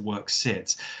piece of work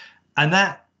sits. And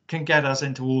that can get us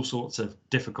into all sorts of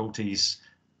difficulties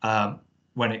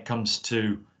when it comes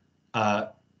to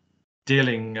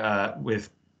dealing with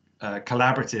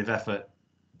collaborative effort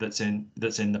that's in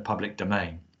the public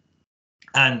domain.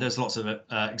 And there's lots of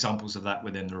examples of that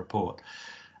within the report.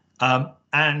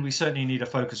 And we certainly need a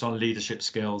focus on leadership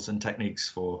skills and techniques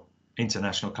for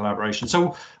international collaboration.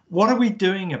 So what are we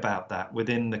doing about that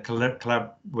within the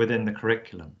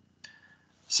curriculum?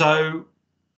 So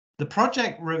the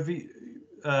project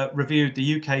reviewed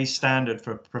the UK standard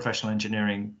for professional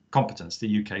engineering competence,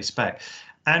 the UK spec.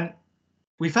 And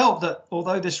we felt that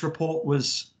although this report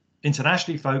was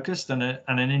internationally focused and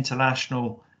an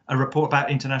international a report about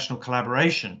international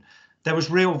collaboration, there was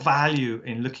real value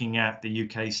in looking at the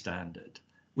UK standard.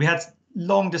 We had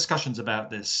long discussions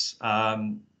about this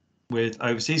with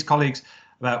overseas colleagues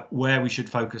about where we should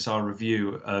focus our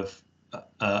review of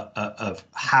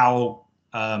how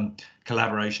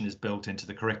collaboration is built into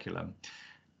the curriculum.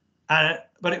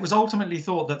 But it was ultimately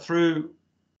thought that through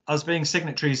us being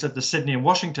signatories of the Sydney and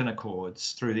Washington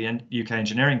Accords through the UK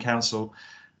Engineering Council,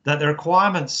 that the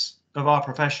requirements of our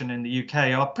profession in the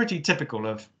UK are pretty typical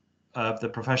of the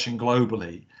profession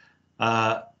globally,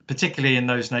 particularly in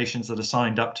those nations that are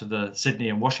signed up to the Sydney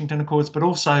and Washington Accords, but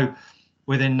also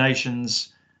within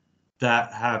nations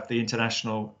that have the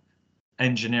International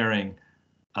Engineering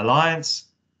Alliance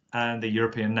and the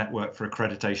European Network for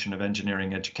Accreditation of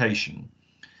Engineering Education.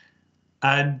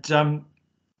 And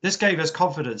this gave us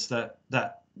confidence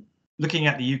that looking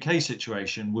at the UK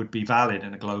situation would be valid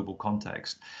in a global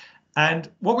context. And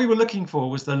what we were looking for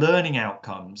was the learning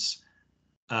outcomes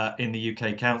in the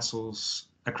UK Council's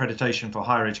Accreditation for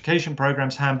Higher Education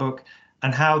Programmes Handbook,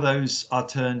 and how those are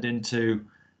turned into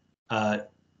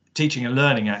teaching and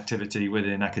learning activity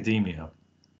within academia.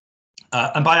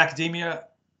 And by academia,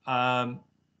 I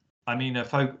mean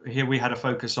here we had a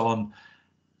focus on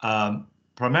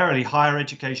primarily higher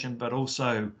education, but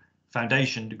also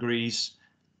foundation degrees,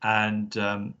 and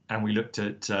we looked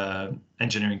at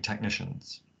engineering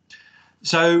technicians.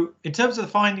 So in terms of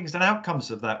the findings and outcomes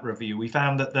of that review, we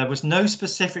found that there was no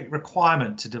specific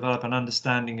requirement to develop an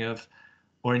understanding of,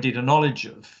 or indeed a knowledge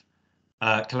of,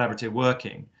 collaborative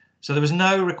working. So there was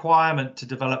no requirement to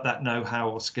develop that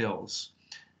know-how or skills,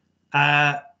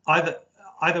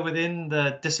 either within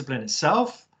the discipline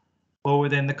itself or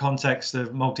within the context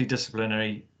of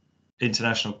multidisciplinary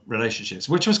international relationships,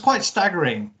 which was quite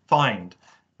staggering find,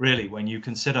 really, when you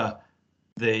consider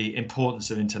the importance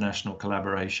of international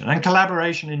collaboration and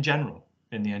collaboration in general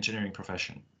in the engineering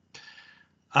profession.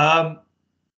 And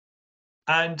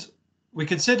we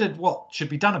considered what should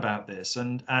be done about this,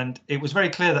 and it was very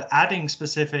clear that adding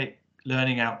specific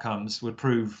learning outcomes would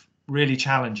prove really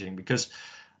challenging because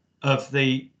of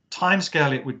the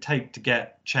timescale it would take to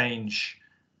get change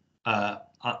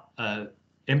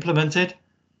implemented,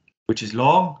 which is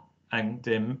long, and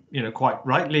quite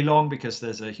rightly long, because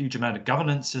there's a huge amount of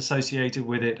governance associated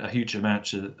with it, a huge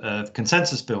amount of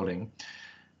consensus building.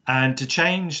 And to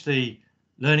change the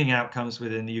learning outcomes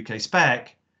within the UK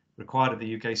spec, required of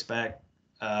the UK spec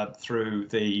through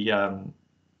the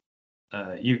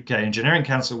UK Engineering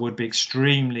Council, would be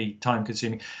extremely time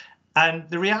consuming. And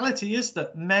the reality is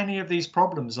that many of these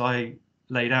problems I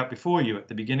laid out before you at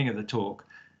the beginning of the talk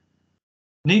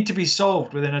need to be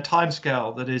solved within a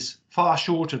timescale that is far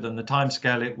shorter than the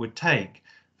timescale it would take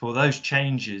for those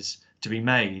changes to be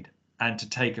made and to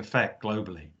take effect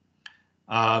globally.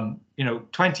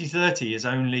 2030 is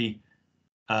only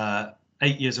 8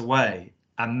 years away,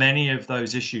 and many of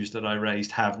those issues that I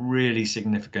raised have really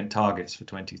significant targets for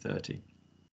 2030,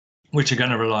 which are going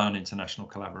to rely on international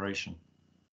collaboration.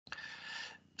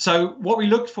 So what we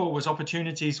looked for was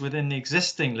opportunities within the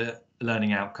existing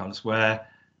learning outcomes where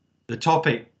the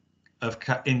topic of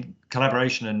in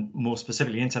collaboration, and more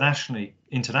specifically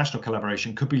international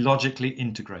collaboration, could be logically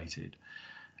integrated,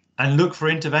 and look for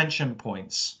intervention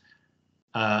points.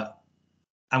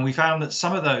 And we found that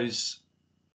some of those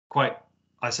quite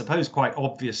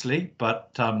obviously,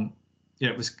 but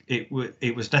it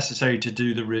was necessary to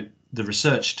do the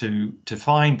research to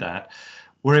find that,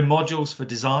 were in modules for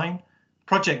design,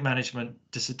 project management,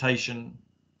 dissertation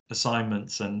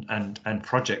assignments, and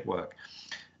project work.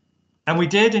 And we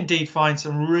did indeed find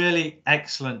some really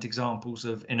excellent examples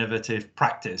of innovative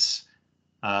practice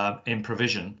in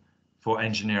provision for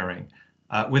engineering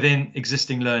within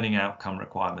existing learning outcome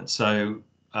requirements. So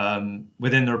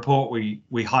within the report,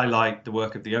 we highlight the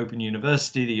work of the Open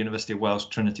University, the University of Wales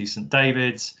Trinity St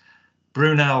David's,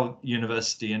 Brunel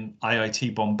University, and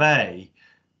IIT Bombay,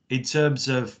 in terms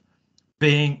of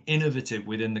being innovative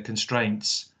within the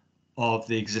constraints of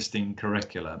the existing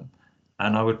curriculum.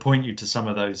 And I would point you to some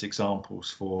of those examples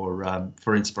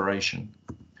for inspiration.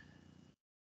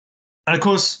 And of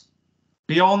course,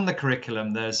 beyond the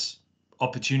curriculum, there's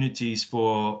opportunities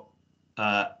for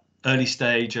early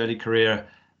stage, early career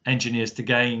engineers to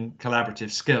gain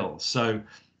collaborative skills. So,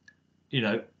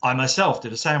 I myself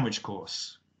did a sandwich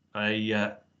course,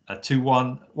 a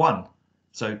 2-1-1.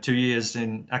 So 2 years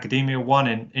in academia, 1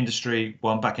 in industry,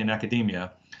 1 back in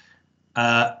academia.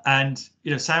 And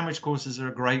sandwich courses are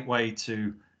a great way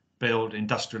to build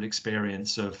industrial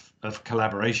experience of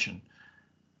collaboration.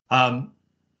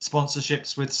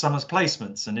 Sponsorships with summer's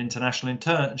placements and international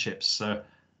internships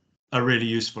are really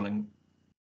useful, and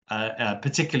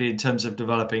particularly in terms of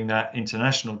developing that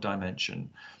international dimension.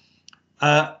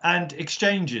 and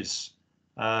exchanges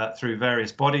through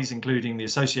various bodies, including the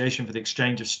Association for the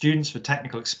Exchange of Students for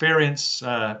Technical Experience,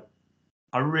 are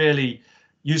really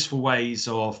useful ways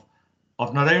of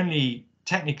not only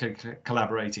technically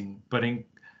collaborating,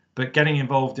 but getting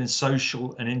involved in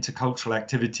social and intercultural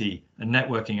activity and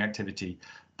networking activity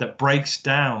that breaks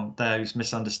down those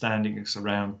misunderstandings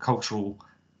around cultural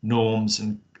norms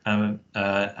and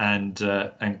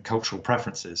cultural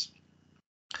preferences.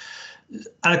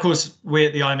 And of course, we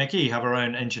at the IMechE have our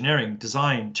own engineering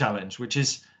design challenge, which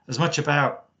is as much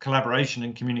about collaboration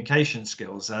and communication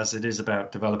skills as it is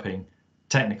about developing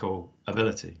technical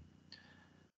ability.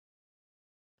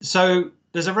 So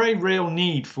there's a very real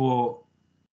need for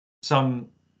some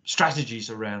strategies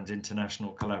around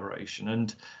international collaboration,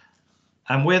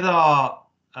 and with our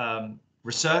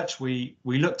research, we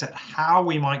looked at how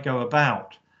we might go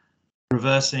about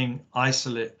reversing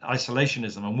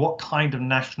isolationism and what kind of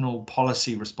national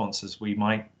policy responses we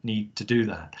might need to do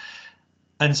that.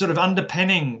 And sort of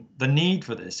underpinning the need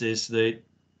for this is the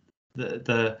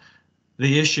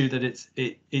issue that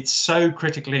it's so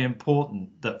critically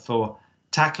important that for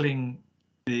tackling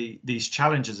these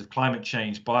challenges of climate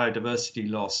change, biodiversity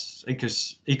loss,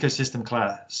 ecosystem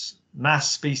collapse,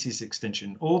 mass species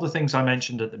extinction, all the things I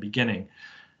mentioned at the beginning,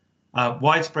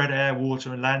 widespread air,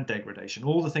 water and land degradation,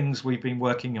 all the things we've been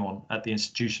working on at the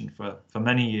institution for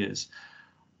many years.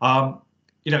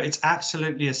 It's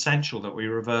absolutely essential that we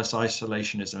reverse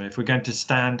isolationism if we're going to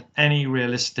stand any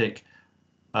realistic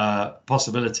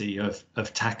possibility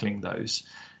of tackling those.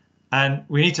 And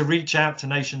we need to reach out to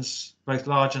nations both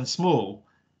large and small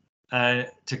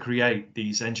to create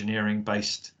these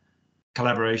engineering-based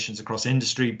collaborations across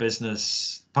industry,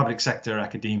 business, public sector,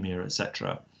 academia,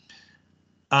 etc.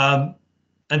 And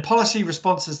policy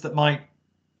responses that might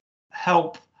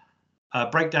help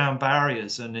break down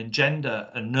barriers and engender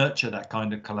and nurture that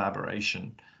kind of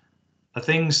collaboration are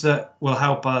things that will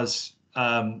help us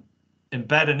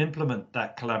embed and implement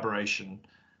that collaboration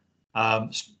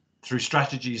through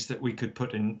strategies that we could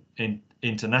put in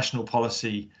international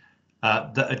policy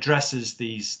that addresses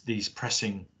these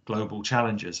pressing global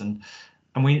challenges. And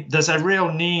there's a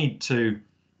real need to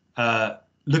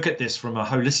look at this from a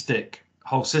holistic,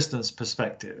 whole systems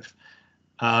perspective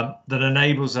that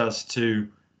enables us to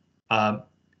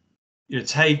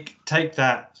take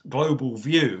that global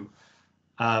view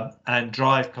and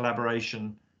drive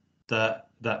collaboration that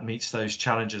meets those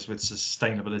challenges with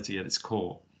sustainability at its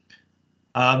core.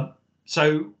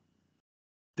 So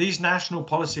these national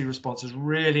policy responses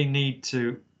really need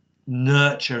to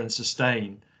nurture and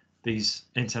sustain these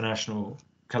international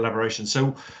collaborations.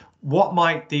 So what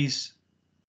might these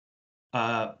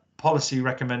policy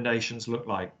recommendations look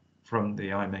like from the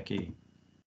IMechE?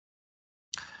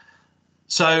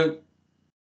 So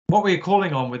what we're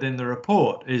calling on within the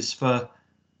report is for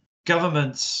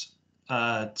governments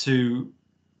to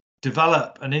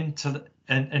develop and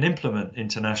implement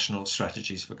international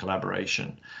strategies for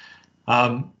collaboration.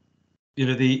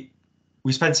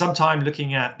 We spent some time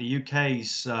looking at the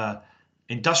UK's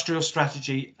industrial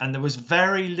strategy, and there was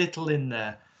very little in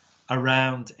there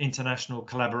around international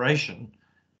collaboration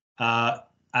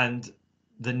and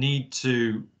the need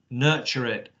to nurture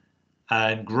it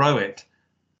and grow it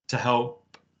to help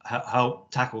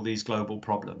tackle these global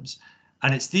problems.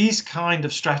 And it's these kind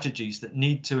of strategies that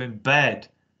need to embed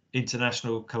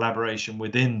international collaboration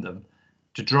within them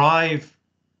to drive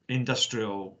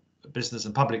industrial, business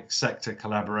and public sector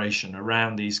collaboration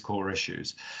around these core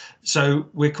issues. So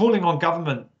we're calling on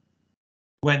government,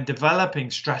 when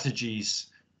developing strategies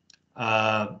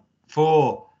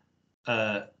for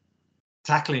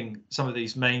tackling some of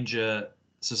these major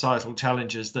societal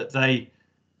challenges, that they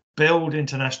build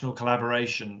international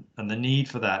collaboration and the need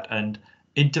for that and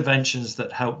interventions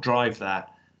that help drive that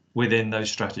within those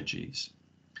strategies.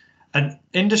 And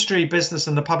industry, business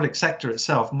and the public sector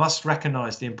itself must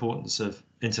recognize the importance of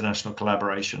international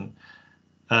collaboration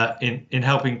in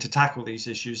helping to tackle these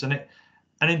issues. And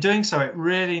in doing so, it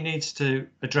really needs to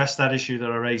address that issue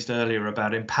that I raised earlier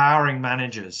about empowering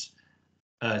managers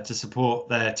to support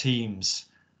their teams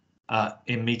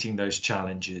in meeting those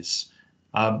challenges.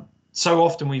 So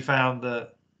often we found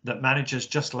that managers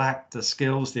just lack the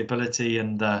skills, the ability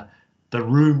and the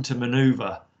room to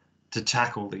maneuver to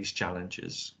tackle these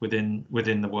challenges within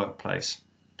the workplace.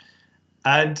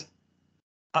 And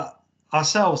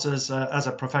ourselves as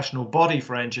a professional body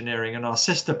for engineering and our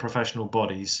sister professional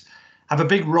bodies have a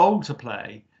big role to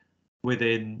play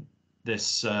within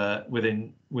this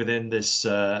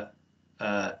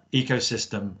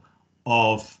ecosystem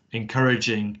of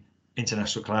encouraging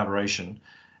international collaboration,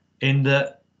 in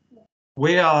that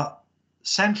we are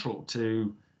central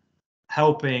to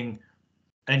helping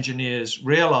engineers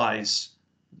realize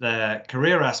their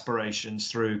career aspirations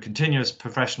through continuous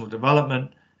professional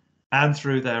development and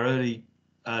through their early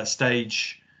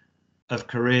stage of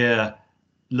career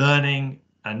learning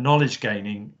and knowledge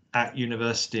gaining at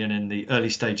university and in the early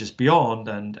stages beyond,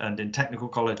 and in technical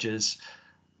colleges.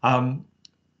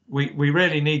 We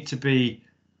really need to be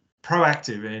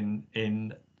proactive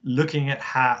in looking at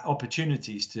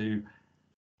opportunities to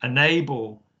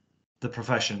enable the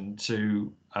profession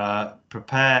to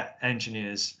prepare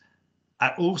engineers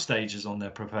at all stages on their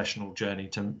professional journey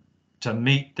to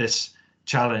meet this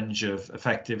challenge of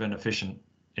effective and efficient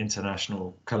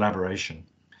international collaboration.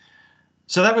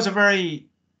 So that was a very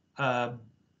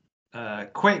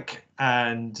quick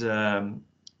and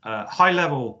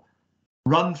high-level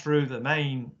run through the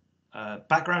main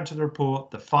background to the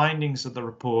report, the findings of the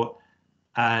report,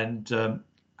 and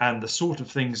the sort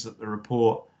of things that the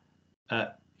report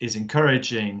is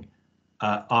encouraging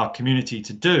our community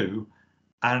to do.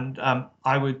 And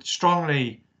I would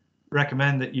strongly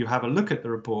recommend that you have a look at the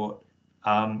report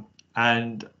and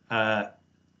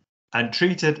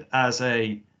treat it as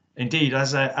it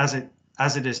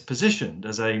is positioned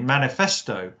as a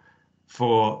manifesto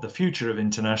for the future of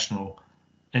international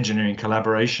engineering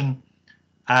collaboration,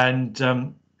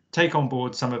 and take on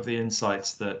board some of the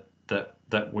insights that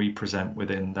we present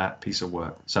within that piece of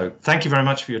work. So thank you very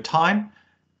much for your time,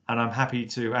 and I'm happy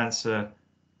to answer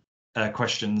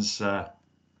questions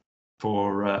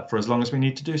for as long as we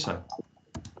need to do so.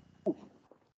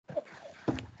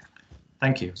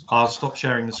 Thank you. I'll stop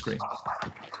sharing the screen.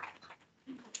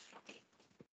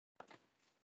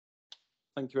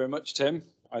 Thank you very much, Tim.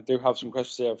 I do have some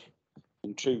questions here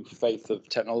in true faith of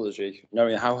technology,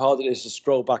 knowing how hard it is to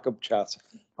scroll back up chat.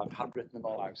 I've handwritten them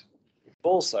all out.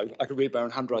 Also, I can read my own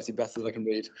handwriting better than I can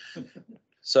read.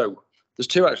 So there's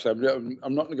two actually.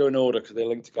 I'm not going to go in order because they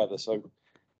link together. So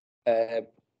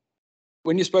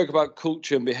when you spoke about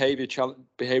culture and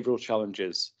behavioural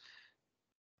challenges,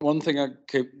 one thing I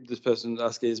keep this person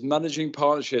asking is managing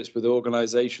partnerships with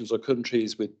organisations or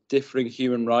countries with differing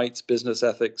human rights, business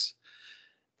ethics.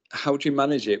 How do you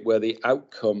manage it where the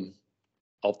outcome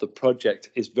of the project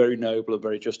is very noble and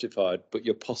very justified, but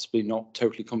you're possibly not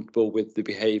totally comfortable with the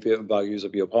behaviour and values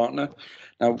of your partner?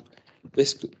 Now,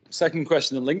 this second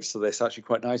question that links to this actually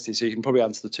quite nicely, so you can probably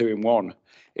answer the two in one,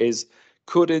 is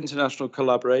could international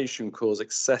collaboration cause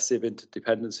excessive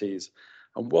interdependencies?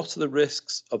 And what are the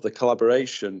risks of the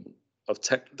collaboration of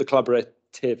the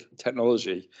collaborative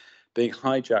technology being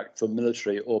hijacked for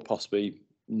military or possibly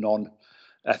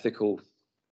non-ethical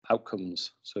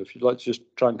outcomes? So if you'd like to just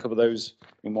try and cover those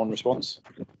in one response.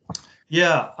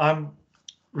 Yeah,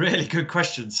 really good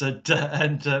questions and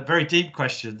very deep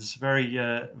questions,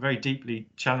 very deeply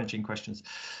challenging questions.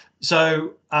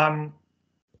 So I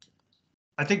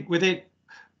think within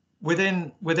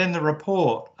the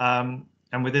report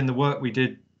and within the work we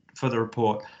did for the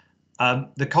report,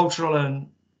 the cultural and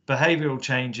behavioural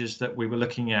changes that we were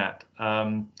looking at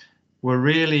were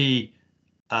really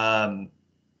on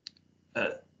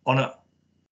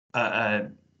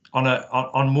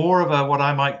more of a what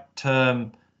I might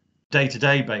term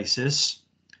day-to-day basis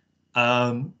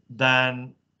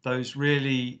than those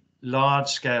really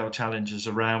large-scale challenges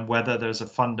around whether there's a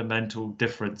fundamental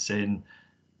difference in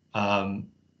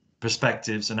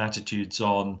perspectives and attitudes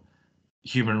on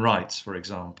human rights, for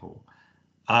example.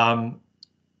 The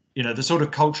sort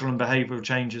of cultural and behavioural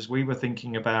changes we were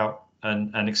thinking about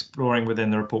and exploring within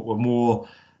the report were more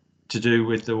to do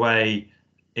with the way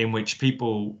in which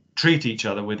people treat each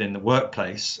other within the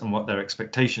workplace and what their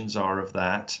expectations are of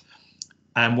that,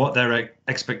 and what their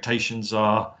expectations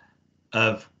are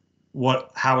of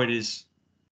how it is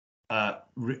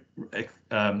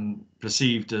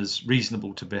perceived as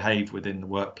reasonable to behave within the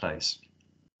workplace.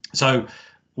 So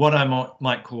what I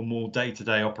might call more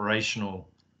day-to-day operational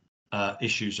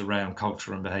issues around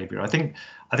culture and behavior. I think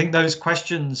those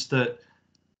questions that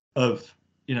of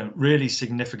really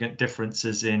significant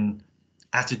differences in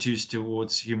attitudes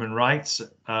towards human rights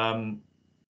and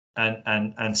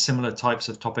similar types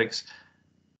of topics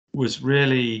was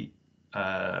really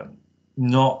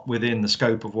not within the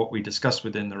scope of what we discussed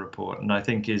within the report, and I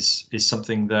think is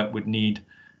something that would need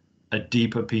a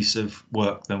deeper piece of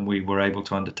work than we were able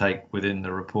to undertake within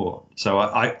the report. So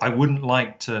I wouldn't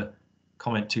like to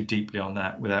comment too deeply on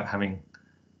that without having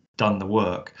done the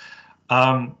work,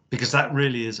 because that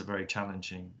really is a very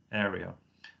challenging area.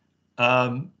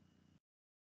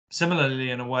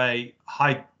 Similarly, in a way,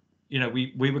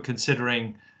 we were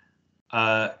considering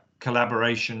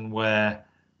collaboration where,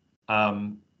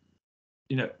 I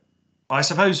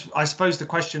suppose the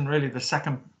question really, the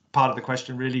second part of the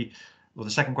question really, or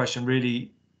the second question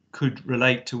really could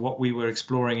relate to what we were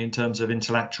exploring in terms of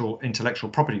intellectual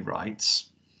property rights.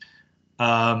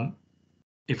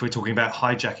 If we're talking about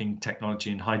hijacking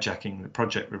technology and hijacking the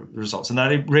project results, and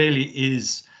that it really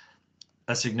is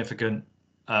a significant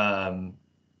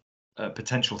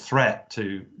potential threat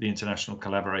to the international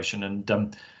collaboration. And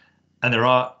there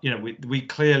are, we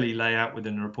clearly lay out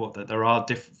within the report that there are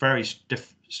very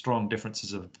strong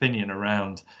differences of opinion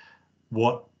around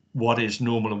what is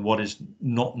normal and what is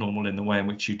not normal in the way in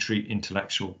which you treat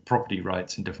intellectual property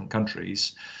rights in different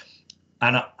countries.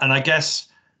 And I guess,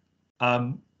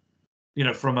 from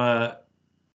a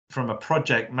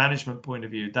project management point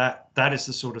of view, that is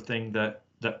the sort of thing that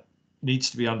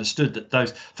needs to be understood.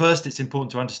 That first, it's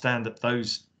important to understand that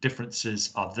those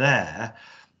differences are there,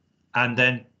 and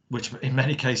then, which in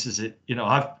many cases,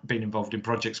 I've been involved in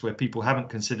projects where people haven't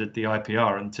considered the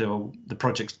IPR until the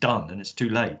project's done and it's too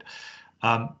late.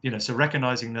 So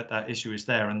recognizing that issue is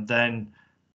there, and then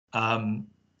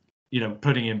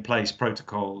putting in place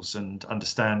protocols and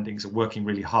understandings and working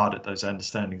really hard at those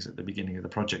understandings at the beginning of the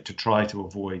project to try to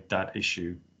avoid that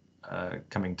issue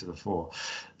coming to the fore.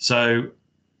 So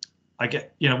I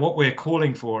get, what we're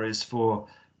calling for is for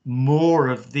more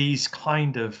of these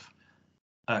kind of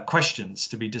questions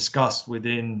to be discussed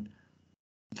within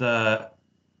the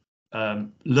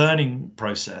learning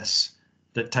process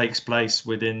that takes place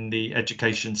within the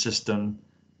education system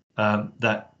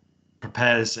that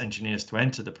prepares engineers to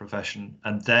enter the profession,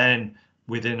 and then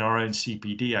within our own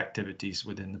CPD activities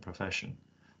within the profession.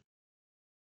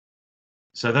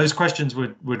 So those questions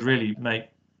would really make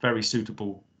very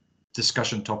suitable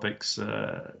discussion topics,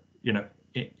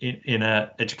 in an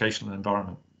educational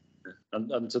environment.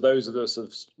 And to those of us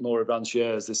of more advanced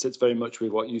years, this sits very much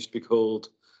with what used to be called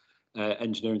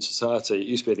engineering society. It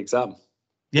used to be an exam.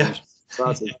 Yeah.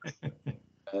 Society.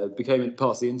 Became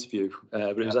part of the interview, but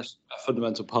it was actually a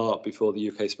fundamental part before the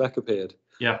UK spec appeared.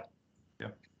 Yeah.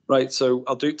 Right, so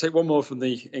I'll take one more from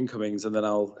the incomings, and then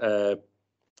I'll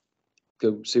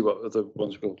go see what other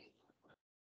ones we'll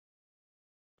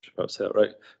perhaps say that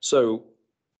right. So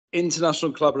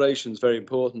international collaboration is very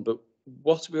important, but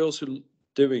what are we also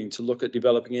doing to look at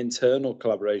developing internal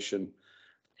collaboration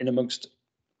in amongst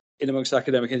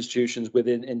academic institutions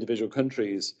within individual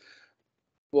countries?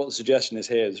 What the suggestion is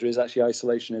here is there is actually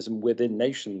isolationism within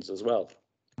nations as well.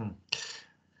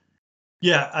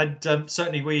 Yeah, and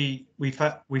certainly we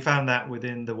found that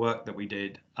within the work that we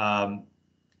did. The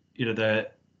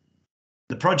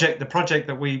project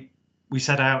that we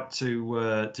set out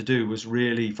to do was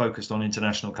really focused on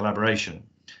international collaboration,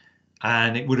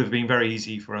 and it would have been very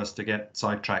easy for us to get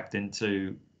sidetracked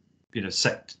into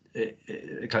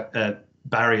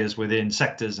barriers within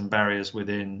sectors and barriers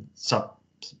within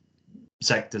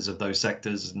sectors of those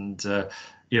sectors, and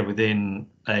within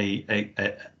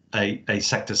a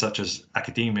sector such as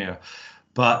academia,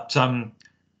 but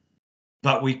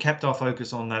we kept our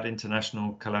focus on that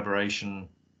international collaboration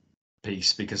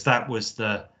piece because that was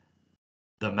the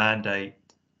mandate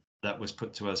that was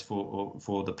put to us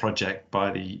for the project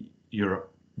by the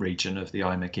Europe region of the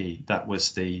IMechE. That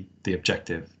was the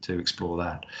objective, to explore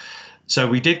that. So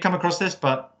we did come across this,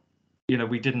 but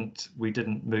we didn't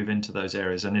move into those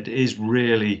areas, and it is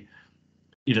really,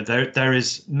 there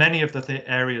is many of the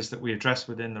areas that we address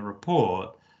within the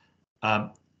report,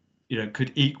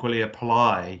 could equally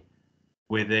apply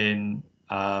within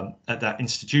at that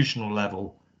institutional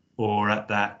level or at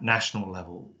that national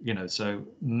level. So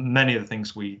many of the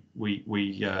things we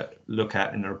look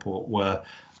at in the report were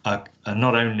are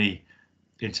not only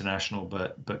international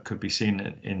but could be seen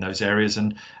in those areas,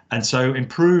 and so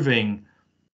improving.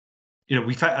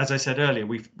 As I said earlier,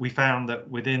 we found that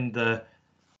within the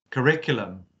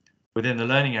curriculum, within the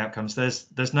learning outcomes,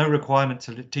 there's no requirement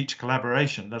to teach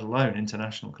collaboration, let alone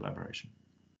international collaboration.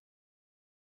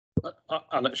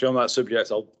 And actually, on that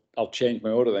subject, I'll change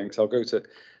my order then, because I'll go to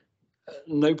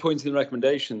no point in the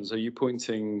recommendations. Are you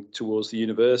pointing towards the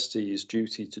university's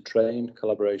duty to train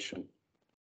collaboration?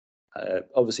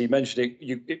 Obviously, you mentioned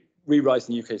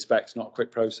rewriting the UK spec is not a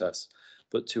quick process,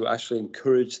 but to actually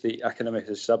encourage the academic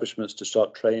establishments to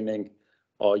start training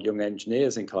our young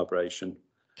engineers in collaboration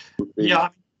would be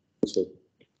useful.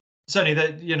 Certainly,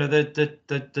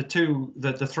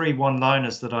 the three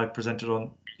one-liners that I presented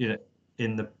on,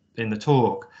 in the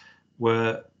talk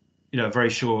were, a very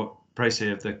short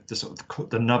précis of the sort of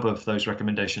the nub of those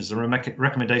recommendations. The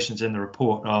recommendations in the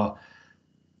report are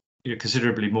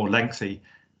considerably more lengthy,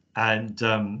 and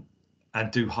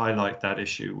do highlight that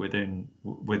issue within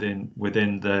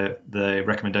the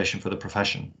recommendation for the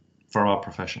profession, for our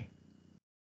profession.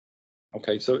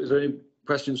 Okay, so is there any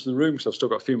questions from the room? Because I've still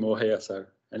got a few more here. So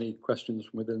any questions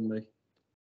within the?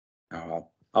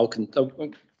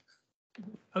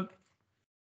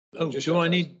 Oh, do I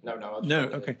need? No, no. No,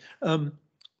 okay.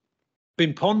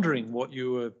 Been pondering what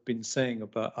you have been saying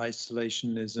about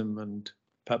isolationism and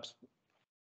perhaps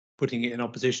putting it in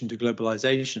opposition to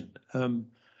globalization.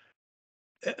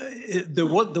 There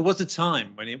was a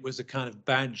time when it was a kind of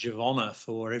badge of honor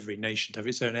for every nation to have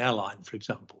its own airline, for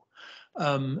example,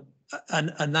 and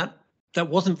that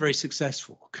wasn't very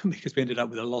successful because we ended up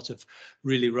with a lot of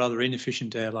really rather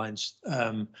inefficient airlines,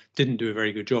 didn't do a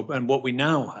very good job. And what we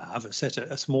now have,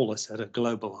 a smaller set of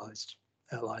globalized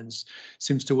airlines,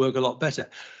 seems to work a lot better.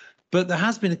 But there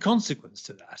has been a consequence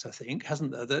to that, I think,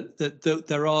 hasn't there? That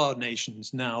there are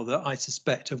nations now that I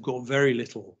suspect have got very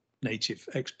little native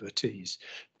expertise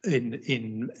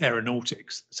in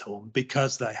aeronautics and so on,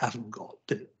 because they haven't got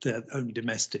their own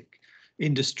domestic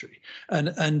industry.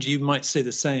 And you might say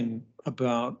the same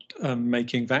about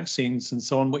making vaccines and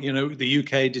so on. But, you know, the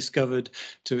UK discovered,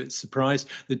 to its surprise,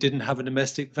 that didn't have a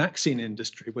domestic vaccine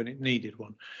industry when it needed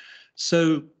one.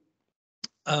 So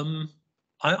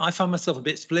I find myself a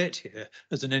bit split here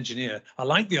as an engineer. I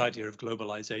like the idea of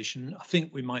globalization. I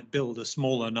think we might build a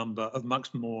smaller number of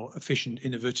much more efficient,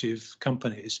 innovative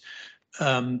companies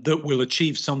that will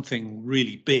achieve something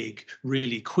really big,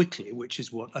 really quickly, which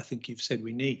is what I think you've said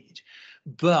we need.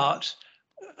 But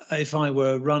if I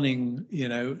were running, you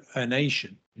know, a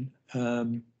nation,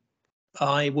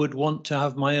 I would want to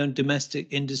have my own domestic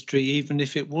industry, even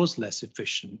if it was less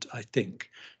efficient, I think.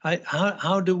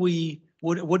 How do we,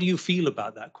 what do you feel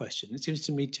about that question? It seems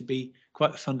to me to be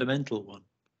quite a fundamental one.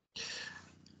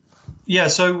 Yeah,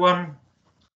 so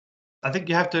I think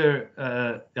you have to,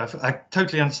 I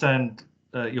totally understand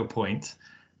your point.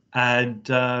 And,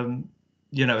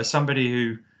 you know, as somebody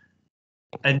who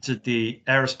entered the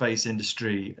aerospace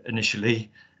industry initially,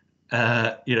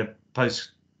 you know,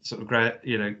 post sort of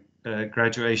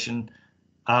graduation,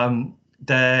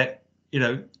 there, you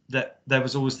know, that there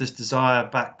was always this desire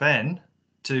back then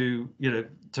to, you know,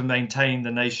 to maintain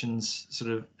the nation's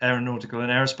sort of aeronautical and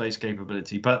aerospace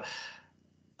capability. But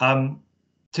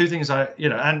two things you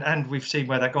know, and we've seen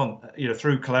where they've gone, you know,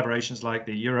 through collaborations like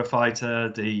the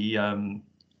Eurofighter, the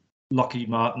Lockheed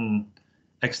Martin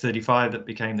X-35 that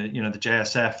became the, you know, the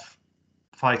JSF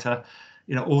fighter,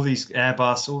 you know, all these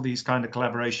Airbus, all these kind of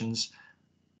collaborations.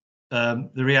 The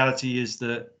reality is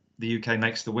that the UK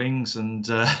makes the wings, and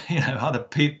you know, other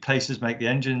places make the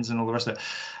engines and all the rest of it,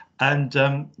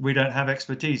 and we don't have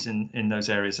expertise in those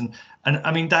areas. And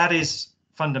I mean, that is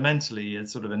fundamentally a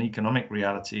sort of an economic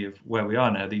reality of where we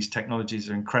are now. These technologies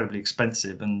are incredibly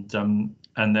expensive, and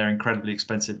they're incredibly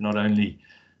expensive not only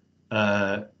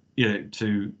you know,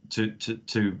 to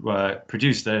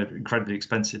produce, they're incredibly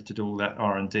expensive to do all that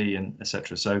R&D and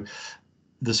etc. So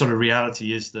the sort of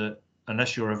reality is that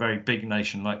unless you're a very big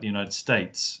nation like the United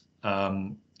States,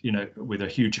 you know, with a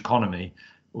huge economy,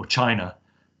 or China,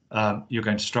 you're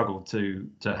going to struggle to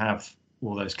have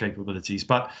all those capabilities.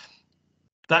 But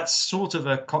that's sort of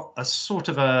a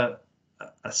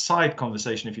side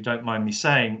conversation, if you don't mind me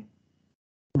saying,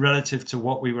 relative to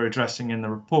what we were addressing in the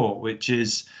report, which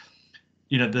is,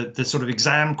 you know, the sort of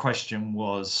exam question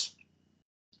was,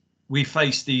 we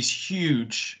face these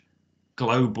huge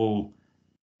global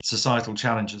societal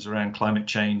challenges around climate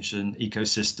change and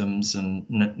ecosystems and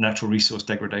natural resource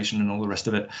degradation and all the rest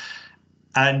of it.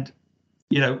 And,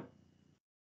 you know,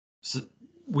 so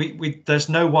there's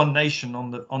no one nation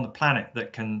on the planet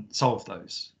that can solve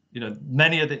those. You know,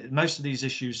 most of these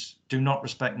issues do not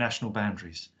respect national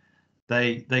boundaries.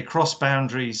 They cross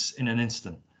boundaries in an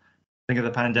instant. Think of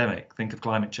the pandemic, think of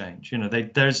climate change. You know,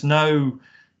 there's no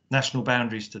national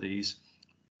boundaries to these.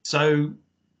 So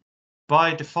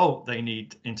by default, they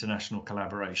need international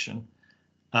collaboration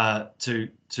to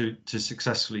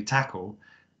successfully tackle.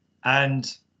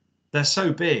 And they're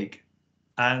so big,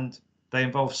 and they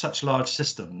involve such large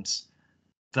systems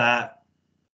that,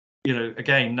 you know,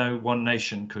 again, no one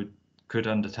nation could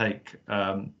undertake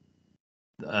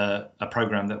a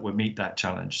program that would meet that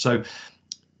challenge. So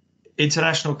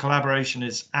international collaboration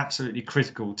is absolutely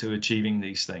critical to achieving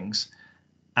these things.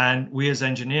 And we as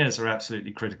engineers are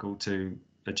absolutely critical to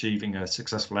achieving a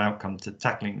successful outcome to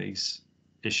tackling these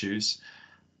issues.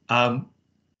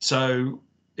 So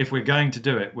if we're going to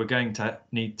do it, we're going to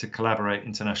need to collaborate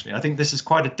internationally. I think this is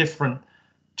quite a different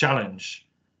challenge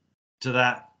to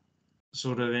that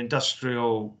sort of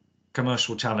industrial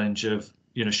commercial challenge of,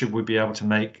 you know, should we be able to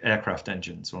make aircraft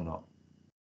engines or not?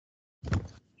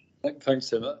 Thanks,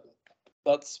 Tim.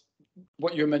 That's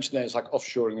what you mentioned there is like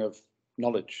offshoring of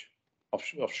knowledge,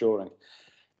 offshoring,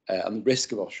 and the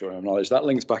risk of offshoring of knowledge. That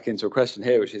links back into a question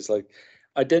here, which is like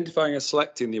identifying and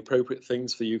selecting the appropriate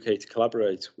things for the UK to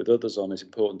collaborate with others on is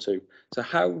important too. So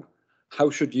how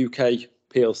should UK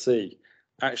PLC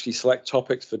actually select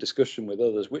topics for discussion with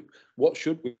others. What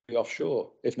should we offshore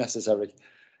if necessary?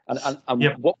 And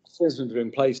Yep. what systems are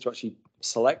in place to actually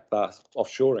select that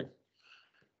offshoring?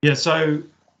 Yeah, so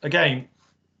again,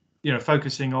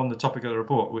 focusing on the topic of the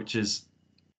report, which is,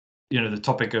 the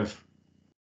topic of,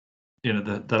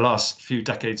 the last few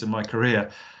decades of my career,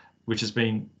 which has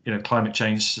been, climate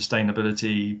change,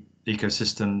 sustainability,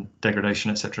 ecosystem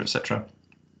degradation, et cetera, et cetera.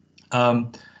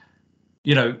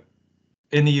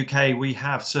 In the UK, we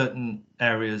have certain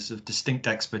areas of distinct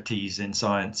expertise in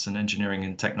science and engineering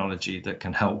and technology that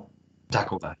can help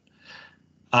tackle that.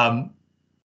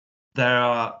 There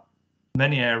are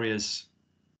many areas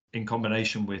in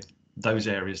combination with those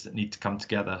areas that need to come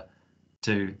together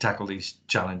to tackle these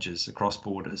challenges across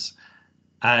borders.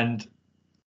 And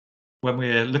when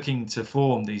we're looking to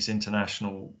form these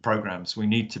international programs, we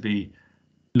need to be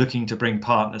looking to bring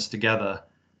partners together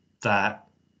that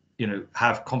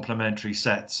have complementary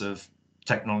sets of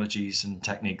technologies and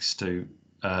techniques to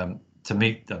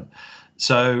meet them.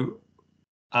 So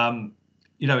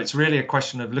it's really a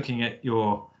question of looking at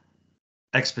your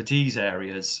expertise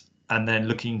areas and then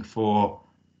looking for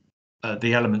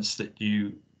the elements that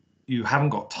you haven't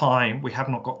got time. We have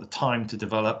not got the time to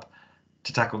develop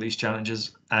to tackle these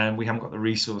challenges, and we haven't got the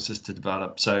resources to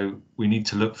develop. So we need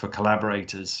to look for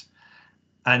collaborators.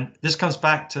 And this comes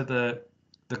back to the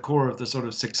core of the sort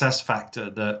of success factor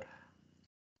that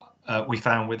we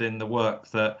found within the work,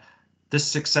 that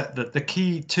the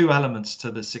key two elements to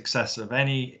the success of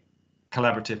any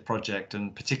collaborative project,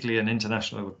 and particularly an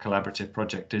international collaborative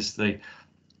project, is the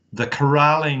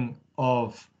corralling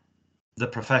of the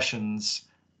professions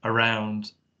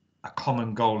around a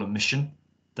common goal and mission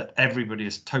that everybody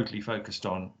is totally focused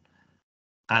on,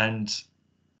 and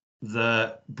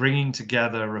the bringing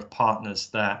together of partners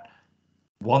that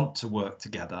want to work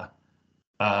together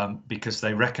because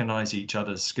they recognize each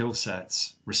other's skill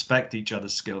sets, respect each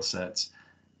other's skill sets,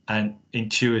 and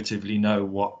intuitively know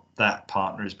what that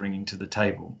partner is bringing to the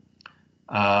table.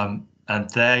 And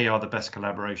they are the best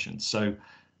collaborations. So,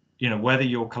 whether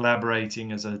you're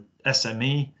collaborating as a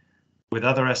SME with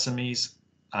other SMEs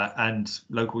and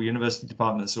local university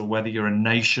departments, or whether you're a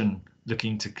nation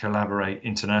looking to collaborate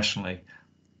internationally,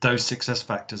 those success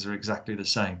factors are exactly the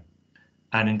same.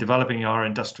 And in developing our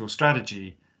industrial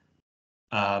strategy,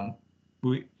 the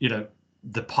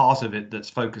part of it that's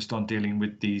focused on dealing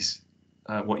with these,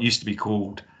 what used to be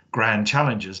called grand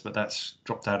challenges, but that's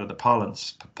dropped out of the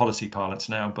policy parlance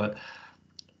now. But,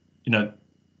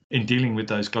 in dealing with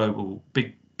those global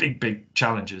big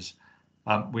challenges,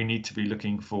 we need to be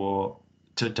looking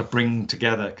to bring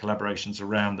together collaborations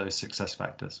around those success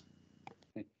factors.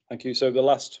 Thank you. So the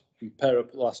last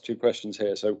two questions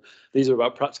here. So these are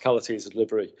about practicalities of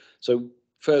delivery. So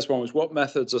first one was, what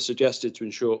methods are suggested to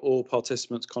ensure all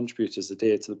participants, contributors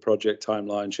adhere to the project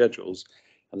timeline schedules?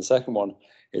 And the second one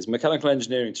is, mechanical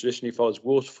engineering traditionally follows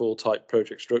waterfall type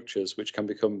project structures, which can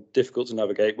become difficult to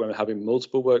navigate when having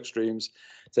multiple work streams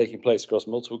taking place across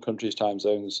multiple countries' time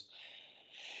zones.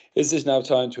 Is this now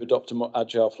time to adopt a more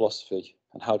agile philosophy?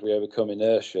 And how do we overcome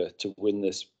inertia to win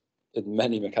this in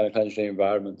many mechanical engineering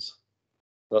environments?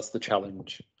 That's the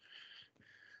challenge.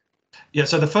 Yeah,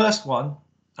 so the first one,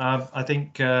 I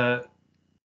think,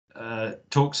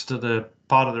 talks to the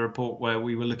part of the report where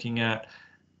we were looking at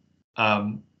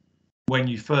when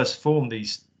you first form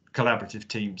these collaborative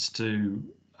teams to,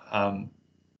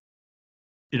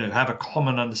 have a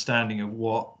common understanding of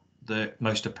what the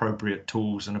most appropriate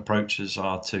tools and approaches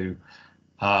are to,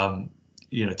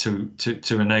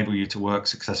 to enable you to work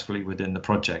successfully within the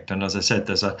project. And as I said,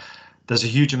 there's a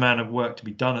huge amount of work to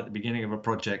be done at the beginning of a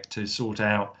project to sort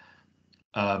out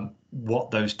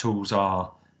what those tools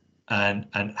are and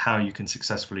how you can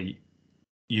successfully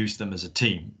use them as a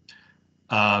team.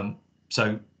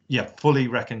 So yeah, fully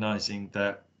recognizing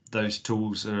that those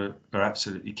tools are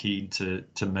absolutely key to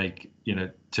make,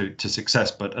 to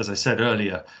success. But as I said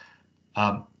earlier,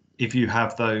 if you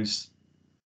have those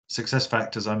success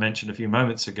factors I mentioned a few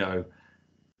moments ago,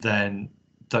 then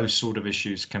those sort of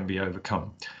issues can be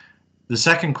overcome. The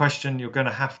second question, you're going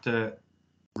to have to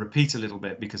repeat a little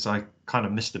bit because I kind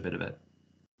of missed a bit of it.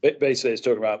 Basically, it's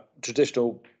talking about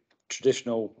traditional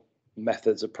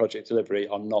methods of project delivery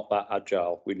are not that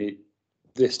agile. We need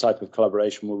this type of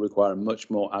collaboration will require a much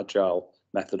more agile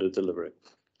method of delivery.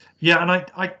 Yeah, and I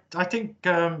think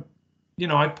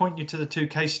I point you to the two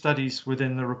case studies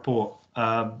within the report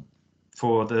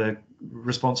for the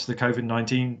response to the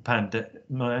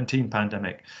COVID-19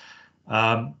 pandemic,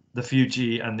 the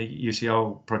Fuji and the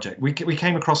UCL project. We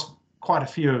came across quite a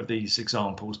few of these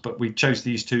examples, but we chose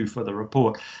these two for the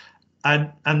report,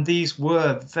 and these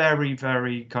were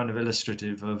very kind of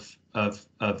illustrative of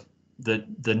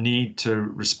the need to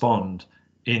respond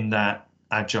in that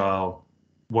agile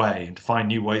way and to find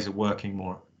new ways of working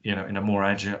more, in a more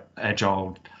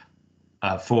agile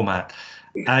format.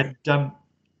 And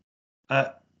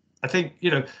I think,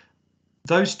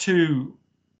 those two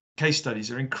case studies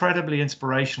are incredibly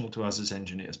inspirational to us as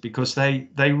engineers, because they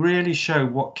really show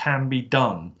what can be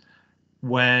done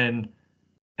when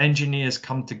engineers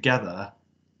come together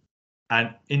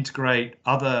and integrate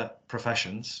other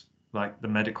professions like the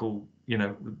medical,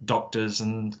 doctors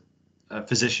and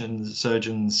physicians,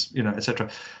 surgeons, etc.,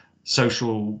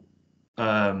 social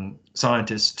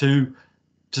scientists to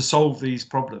solve these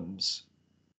problems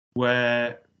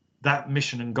where that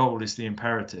mission and goal is the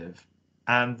imperative,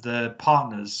 and the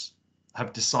partners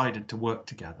have decided to work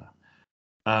together.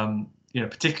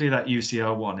 Particularly that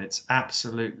UCL one, it's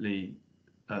absolutely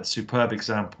a superb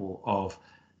example of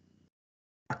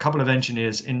a couple of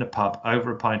engineers in the pub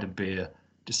over a pint of beer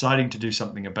deciding to do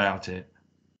something about it,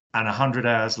 and 100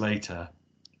 hours later,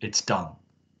 it's done.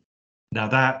 Now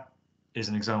that is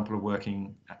an example of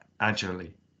working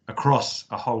agilely across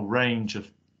a whole range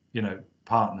of,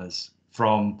 partners,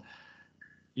 from,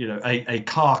 a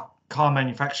car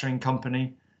manufacturing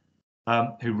company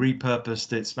who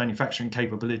repurposed its manufacturing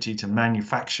capability to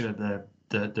manufacture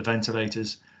the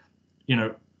ventilators,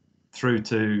 through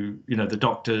to the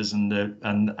doctors and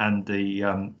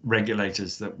the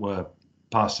regulators that were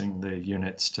passing the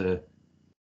units to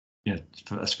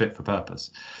as fit for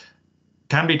purpose.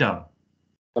 Can be done.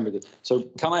 So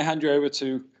can I hand you over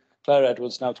to Claire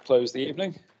Edwards now to close the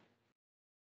evening?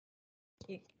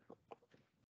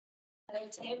 Hello,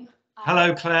 Tim.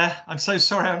 Hello, Claire. I'm so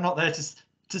sorry I'm not there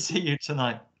to see you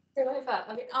tonight.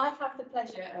 I have the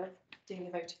pleasure of doing the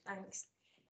vote of thanks.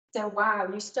 So, wow,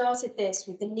 you started this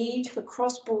with the need for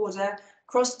cross-border,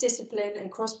 cross-discipline and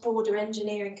cross-border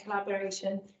engineering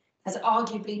collaboration has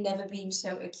arguably never been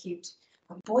so acute.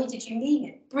 And boy, did you mean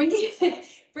it.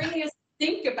 Bringing us to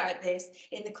think about this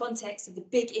in the context of the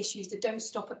big issues that don't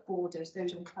stop at borders,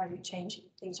 those on climate change,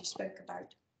 things you spoke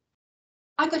about.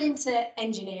 I got into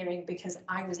engineering because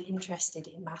I was interested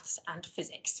in maths and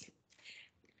physics.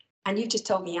 And you just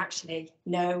told me, actually,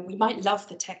 no, we might love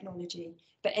the technology,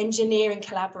 but engineering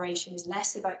collaboration is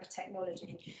less about the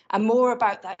technology and more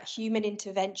about that human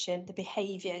intervention, the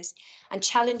behaviours, and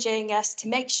challenging us to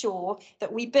make sure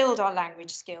that we build our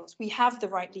language skills, we have the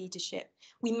right leadership,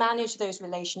 we manage those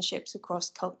relationships across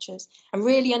cultures and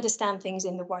really understand things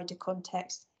in the wider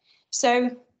context.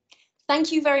 So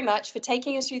thank you very much for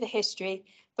taking us through the history,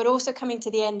 but also coming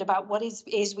to the end about what is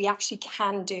we actually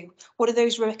can do. What are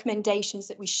those recommendations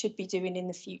that we should be doing in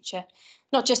the future?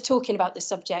 Not just talking about the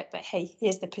subject, but hey,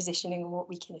 here's the positioning and what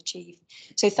we can achieve.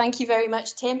 So thank you very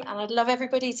much, Tim, and I'd love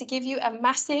everybody to give you a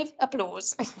massive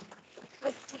applause.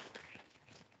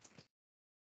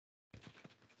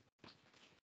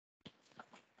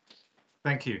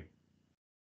 Thank you.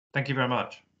 Thank you very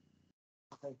much.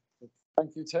 Okay.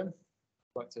 Thank you, Tim.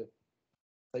 I'd like to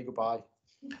say goodbye.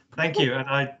 Thank you, and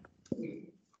I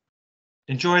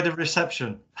enjoy the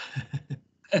reception.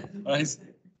 Nice.